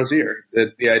back on Rozier.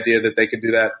 The idea that they could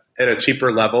do that at a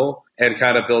cheaper level and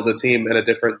kind of build a team in a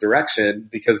different direction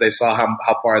because they saw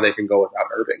how far they can go without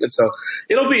Irving. And so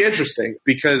it'll be interesting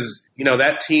because,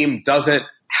 that team doesn't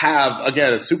have,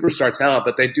 again, a superstar talent,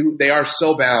 but they are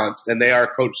so balanced and they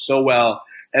are coached so well.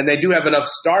 And they do have enough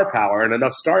star power and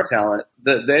enough star talent.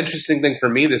 The interesting thing for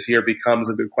me this year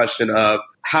becomes a big question of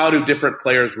how do different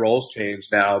players' roles change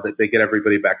now that they get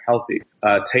everybody back healthy?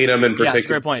 Tatum in particular, that's a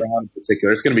great point. Brown in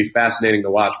particular. It's going to be fascinating to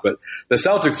watch. But the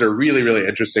Celtics are really, really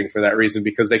interesting for that reason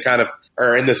because they kind of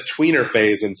are in this tweener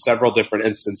phase in several different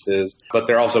instances, but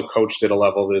they're also coached at a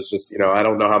level that's just, I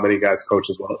don't know how many guys coach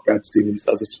as well as Brad Stevens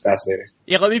does. It's fascinating.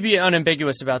 Yeah, let me be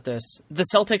unambiguous about this. The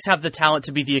Celtics have the talent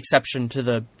to be the exception to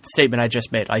the statement I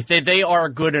just made. Like they are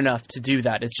good enough to do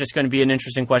that. It's just going to be an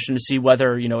interesting question to see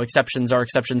whether, exceptions are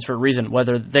exceptions for a reason,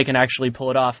 whether they can actually pull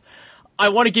it off. I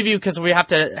want to give you, because we have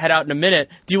to head out in a minute,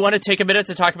 do you want to take a minute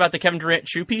to talk about the Kevin Durant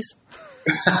shoe piece?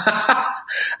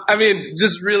 I mean,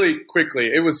 just really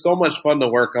quickly, it was so much fun to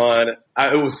work on.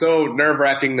 It was so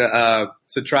nerve-wracking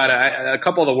to try to – a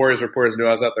couple of the Warriors reporters knew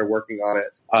I was out there working on it.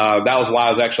 That was why I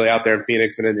was actually out there in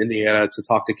Phoenix and in Indiana to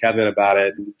talk to Kevin about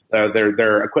it.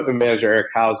 Their equipment manager, Eric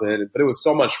Housen. But it was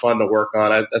so much fun to work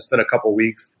on. I spent a couple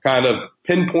weeks kind of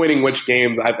pinpointing which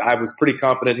games. I was pretty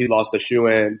confident he lost a shoe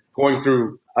in, going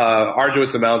through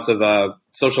arduous amounts of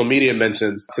social media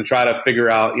mentions to try to figure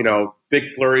out, big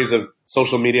flurries of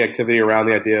social media activity around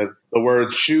the idea of the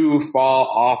words shoe fall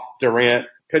off Durant,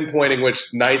 pinpointing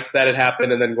which nights that had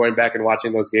happened, and then going back and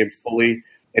watching those games fully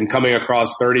and coming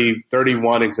across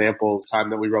 31 examples time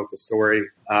that we wrote the story,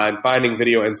 and finding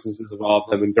video instances of all of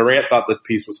them. And Durant thought the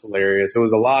piece was hilarious. It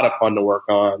was a lot of fun to work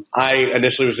on. I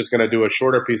initially was just going to do a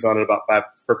shorter piece on it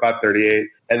for 538.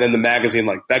 And then the magazine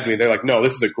begged me. They're like, no,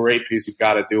 this is a great piece. You've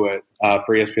got to do it,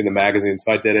 for ESPN, the magazine.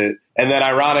 So I did it. And then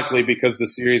ironically, because the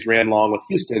series ran long with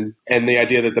Houston and the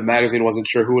idea that the magazine wasn't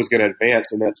sure who was going to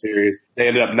advance in that series, they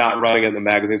ended up not running it in the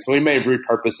magazine. So we may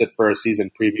repurpose it for a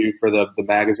season preview for the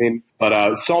magazine.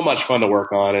 But so much fun to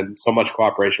work on and so much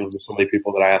cooperation from so many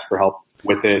people that I asked for help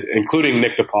with it, including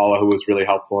Nick DiPaula, who was really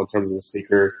helpful in terms of the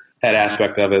sneaker head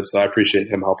aspect of it. So I appreciate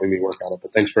him helping me work on it.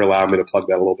 But thanks for allowing me to plug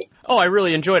that a little bit. Oh, I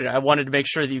really enjoyed it. I wanted to make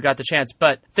sure that you got the chance.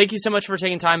 But thank you so much for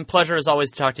taking time. Pleasure as always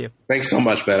to talk to you. Thanks so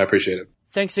much, Ben. I appreciate it.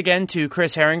 Thanks again to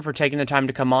Chris Herring for taking the time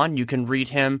to come on. You can read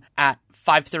him at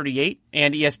 538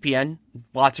 and ESPN.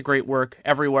 Lots of great work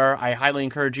everywhere. I highly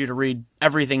encourage you to read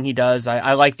everything he does.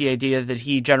 I like the idea that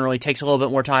he generally takes a little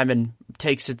bit more time and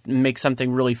makes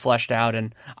something really fleshed out,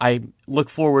 and I look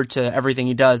forward to everything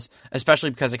he does,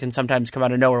 especially because it can sometimes come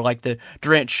out of nowhere, like the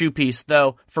Durant shoe piece.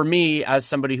 Though, for me, as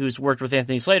somebody who's worked with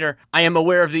Anthony Slater, I am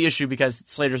aware of the issue because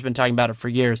Slater's been talking about it for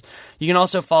years. You can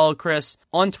also follow Chris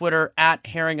on Twitter at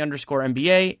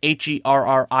Herring_NBA,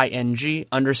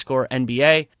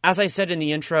 HERRING_NBA. As I said in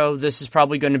the intro, this is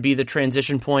probably going to be the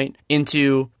transition point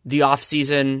into the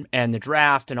offseason and the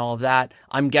draft and all of that.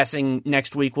 I'm guessing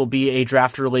next week will be a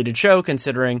draft-related show,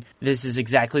 considering this is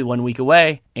exactly 1 week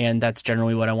away, and that's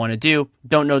generally what I want to do.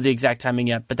 Don't know the exact timing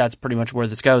yet, but that's pretty much where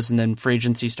this goes, and then free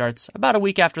agency starts about a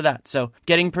week after that. So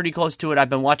getting pretty close to it. I've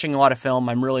been watching a lot of film.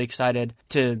 I'm really excited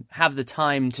to have the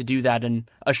time to do that, and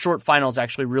a short finals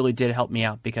actually really did help me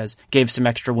out because it gave some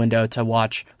extra window to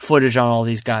watch footage on all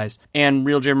these guys. And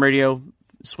Real Gym Radio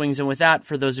swings in with that.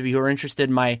 For those of you who are interested,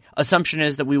 my assumption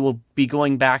is that we will be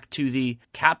going back to the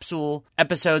capsule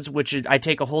episodes, which is, I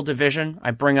take a whole division.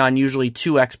 I bring on usually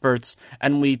 2 experts,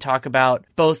 and we talk about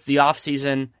both the off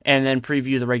season and then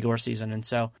preview the regular season. And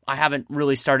so I haven't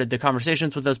really started the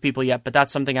conversations with those people yet, but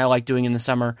that's something I like doing in the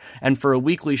summer. And for a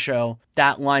weekly show,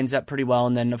 that lines up pretty well.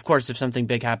 And then, of course, if something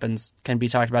big happens, can be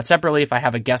talked about separately. If I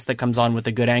have a guest that comes on with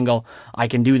a good angle, I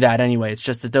can do that anyway. It's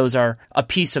just that those are a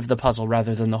piece of the puzzle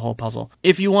rather than the whole puzzle.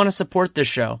 If you want to support this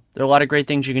show, there are a lot of great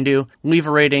things you can do. Leave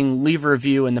a rating, leave a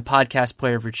review in the podcast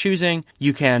player of your choosing.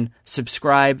 You can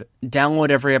subscribe,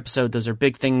 download every episode. Those are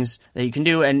big things that you can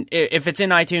do. And if it's in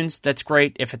iTunes, that's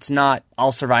great. If it's not,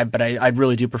 I'll survive, but I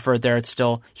really do prefer it there. It's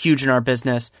still huge in our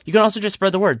business. You can also just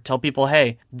spread the word. Tell people,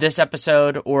 hey, this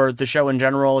episode or the show in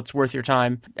general, it's worth your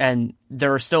time. And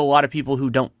there are still a lot of people who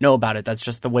don't know about it. That's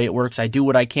just the way it works. I do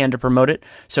what I can to promote it.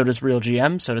 So does Real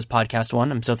GM. So does Podcast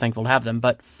One. I'm so thankful to have them.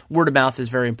 But word of mouth is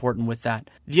very important with that.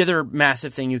 The other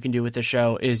massive thing you can do with the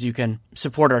show is you can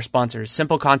support our sponsors.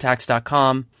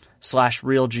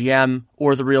 SimpleContacts.com/RealGM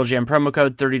or the RealGM promo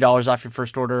code, $30 off your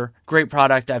first order. Great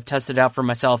product. I've tested it out for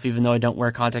myself, even though I don't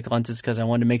wear contact lenses, because I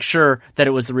wanted to make sure that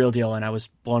it was the real deal, and I was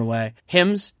blown away.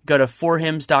 Hims, go to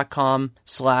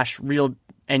forhims.com/real,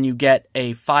 and you get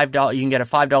a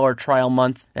 $5 trial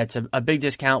month. That's a big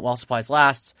discount while supplies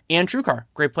last. And TrueCar,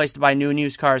 great place to buy new and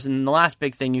used cars. And then the last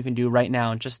big thing you can do right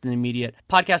now, just in the immediate,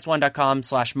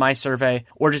 podcastone.com/mysurvey,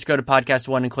 or just go to Podcast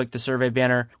One and click the survey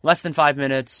banner. Less than 5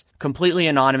 minutes, completely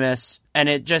anonymous, and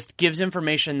it just gives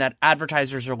information that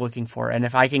advertisers are looking for. And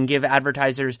if I can give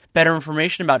advertisers better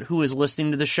information about who is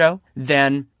listening to the show,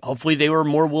 then hopefully they were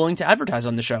more willing to advertise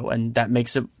on the show, and that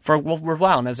makes it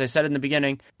worthwhile. And as I said in the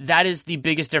beginning, that is the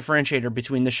biggest differentiator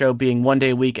between the show being 1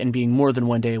 day a week and being more than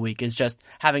 1 day a week, is just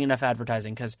having enough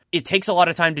advertising, because it takes a lot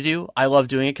of time to do. I love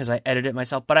doing it because I edit it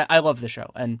myself, but I love the show,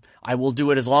 and I will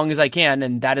do it as long as I can,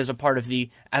 and that is a part of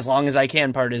the as long as I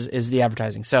can part is the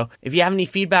advertising. So if you have any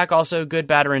feedback, also good,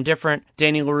 bad, or indifferent,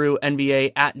 Danny Leroux,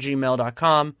 NBA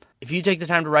 @gmail.com. If you take the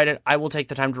time to write it, I will take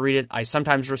the time to read it. I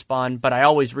sometimes respond, but I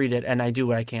always read it, and I do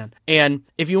what I can. And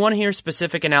if you want to hear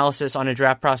specific analysis on a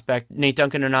draft prospect, Nate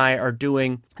Duncan and I are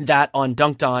doing that on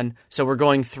Dunked On. So we're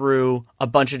going through a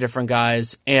bunch of different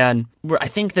guys, and I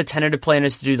think the tentative plan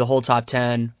is to do the whole top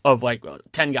 10 of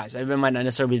 10 guys. It might not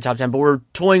necessarily be the top 10, but we're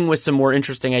toying with some more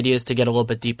interesting ideas to get a little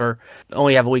bit deeper.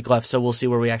 Only have a week left, so we'll see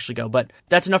where we actually go. But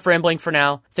that's enough rambling for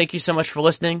now. Thank you so much for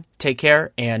listening. Take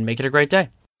care, and make it a great day.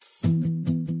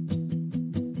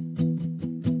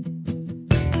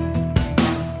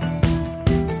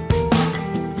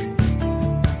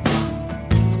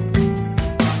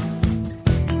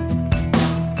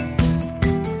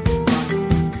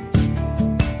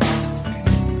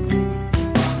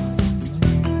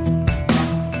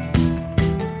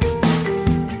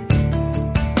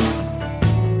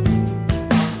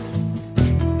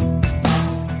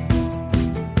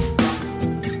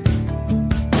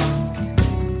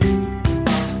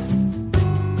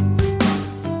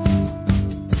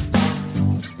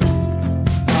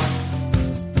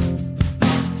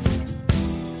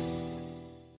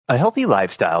 A healthy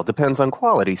lifestyle depends on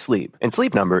quality sleep, and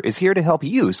Sleep Number is here to help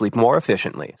you sleep more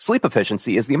efficiently. Sleep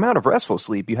efficiency is the amount of restful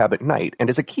sleep you have at night and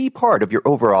is a key part of your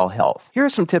overall health. Here are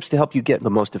some tips to help you get the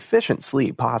most efficient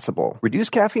sleep possible. Reduce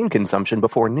caffeine consumption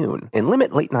before noon and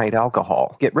limit late-night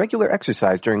alcohol. Get regular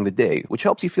exercise during the day, which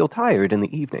helps you feel tired in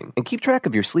the evening. And keep track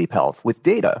of your sleep health with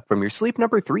data from your Sleep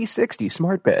Number 360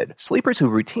 smart bed. Sleepers who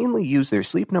routinely use their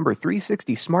Sleep Number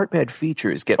 360 smart bed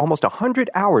features get almost 100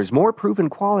 hours more proven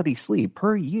quality sleep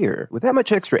per year. With that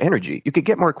much extra energy, you could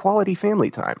get more quality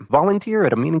family time, volunteer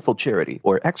at a meaningful charity,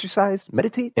 or exercise,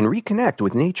 meditate, and reconnect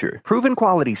with nature. Proven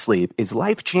quality sleep is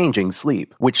life-changing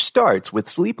sleep, which starts with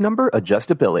Sleep Number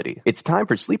adjustability. It's time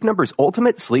for Sleep Number's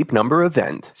ultimate Sleep Number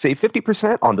event. Save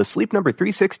 50% on the Sleep Number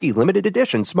 360 limited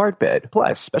edition smart bed,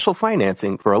 plus special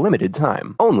financing for a limited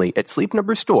time. Only at Sleep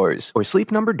Number stores or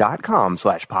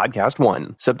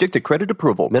sleepnumber.com/podcast1. Subject to credit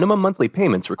approval. Minimum monthly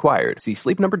payments required. See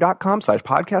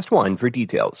sleepnumber.com/podcast1 for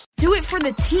details. Do it for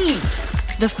the team.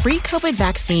 The free COVID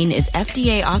vaccine is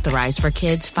FDA authorized for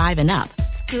kids 5 and up.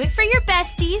 Do it for your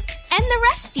besties and the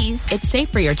resties. It's safe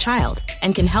for your child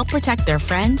and can help protect their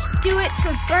friends. Do it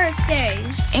for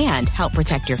birthdays. And help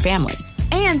protect your family.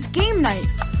 And game night.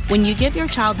 When you give your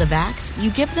child the vax, you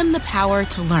give them the power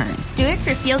to learn. Do it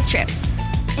for field trips.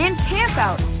 And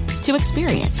campouts. To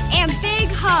experience. And big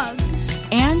hugs.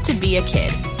 And to be a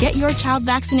kid. Get your child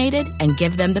vaccinated and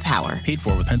give them the power. Paid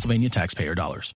for with Pennsylvania taxpayer dollars.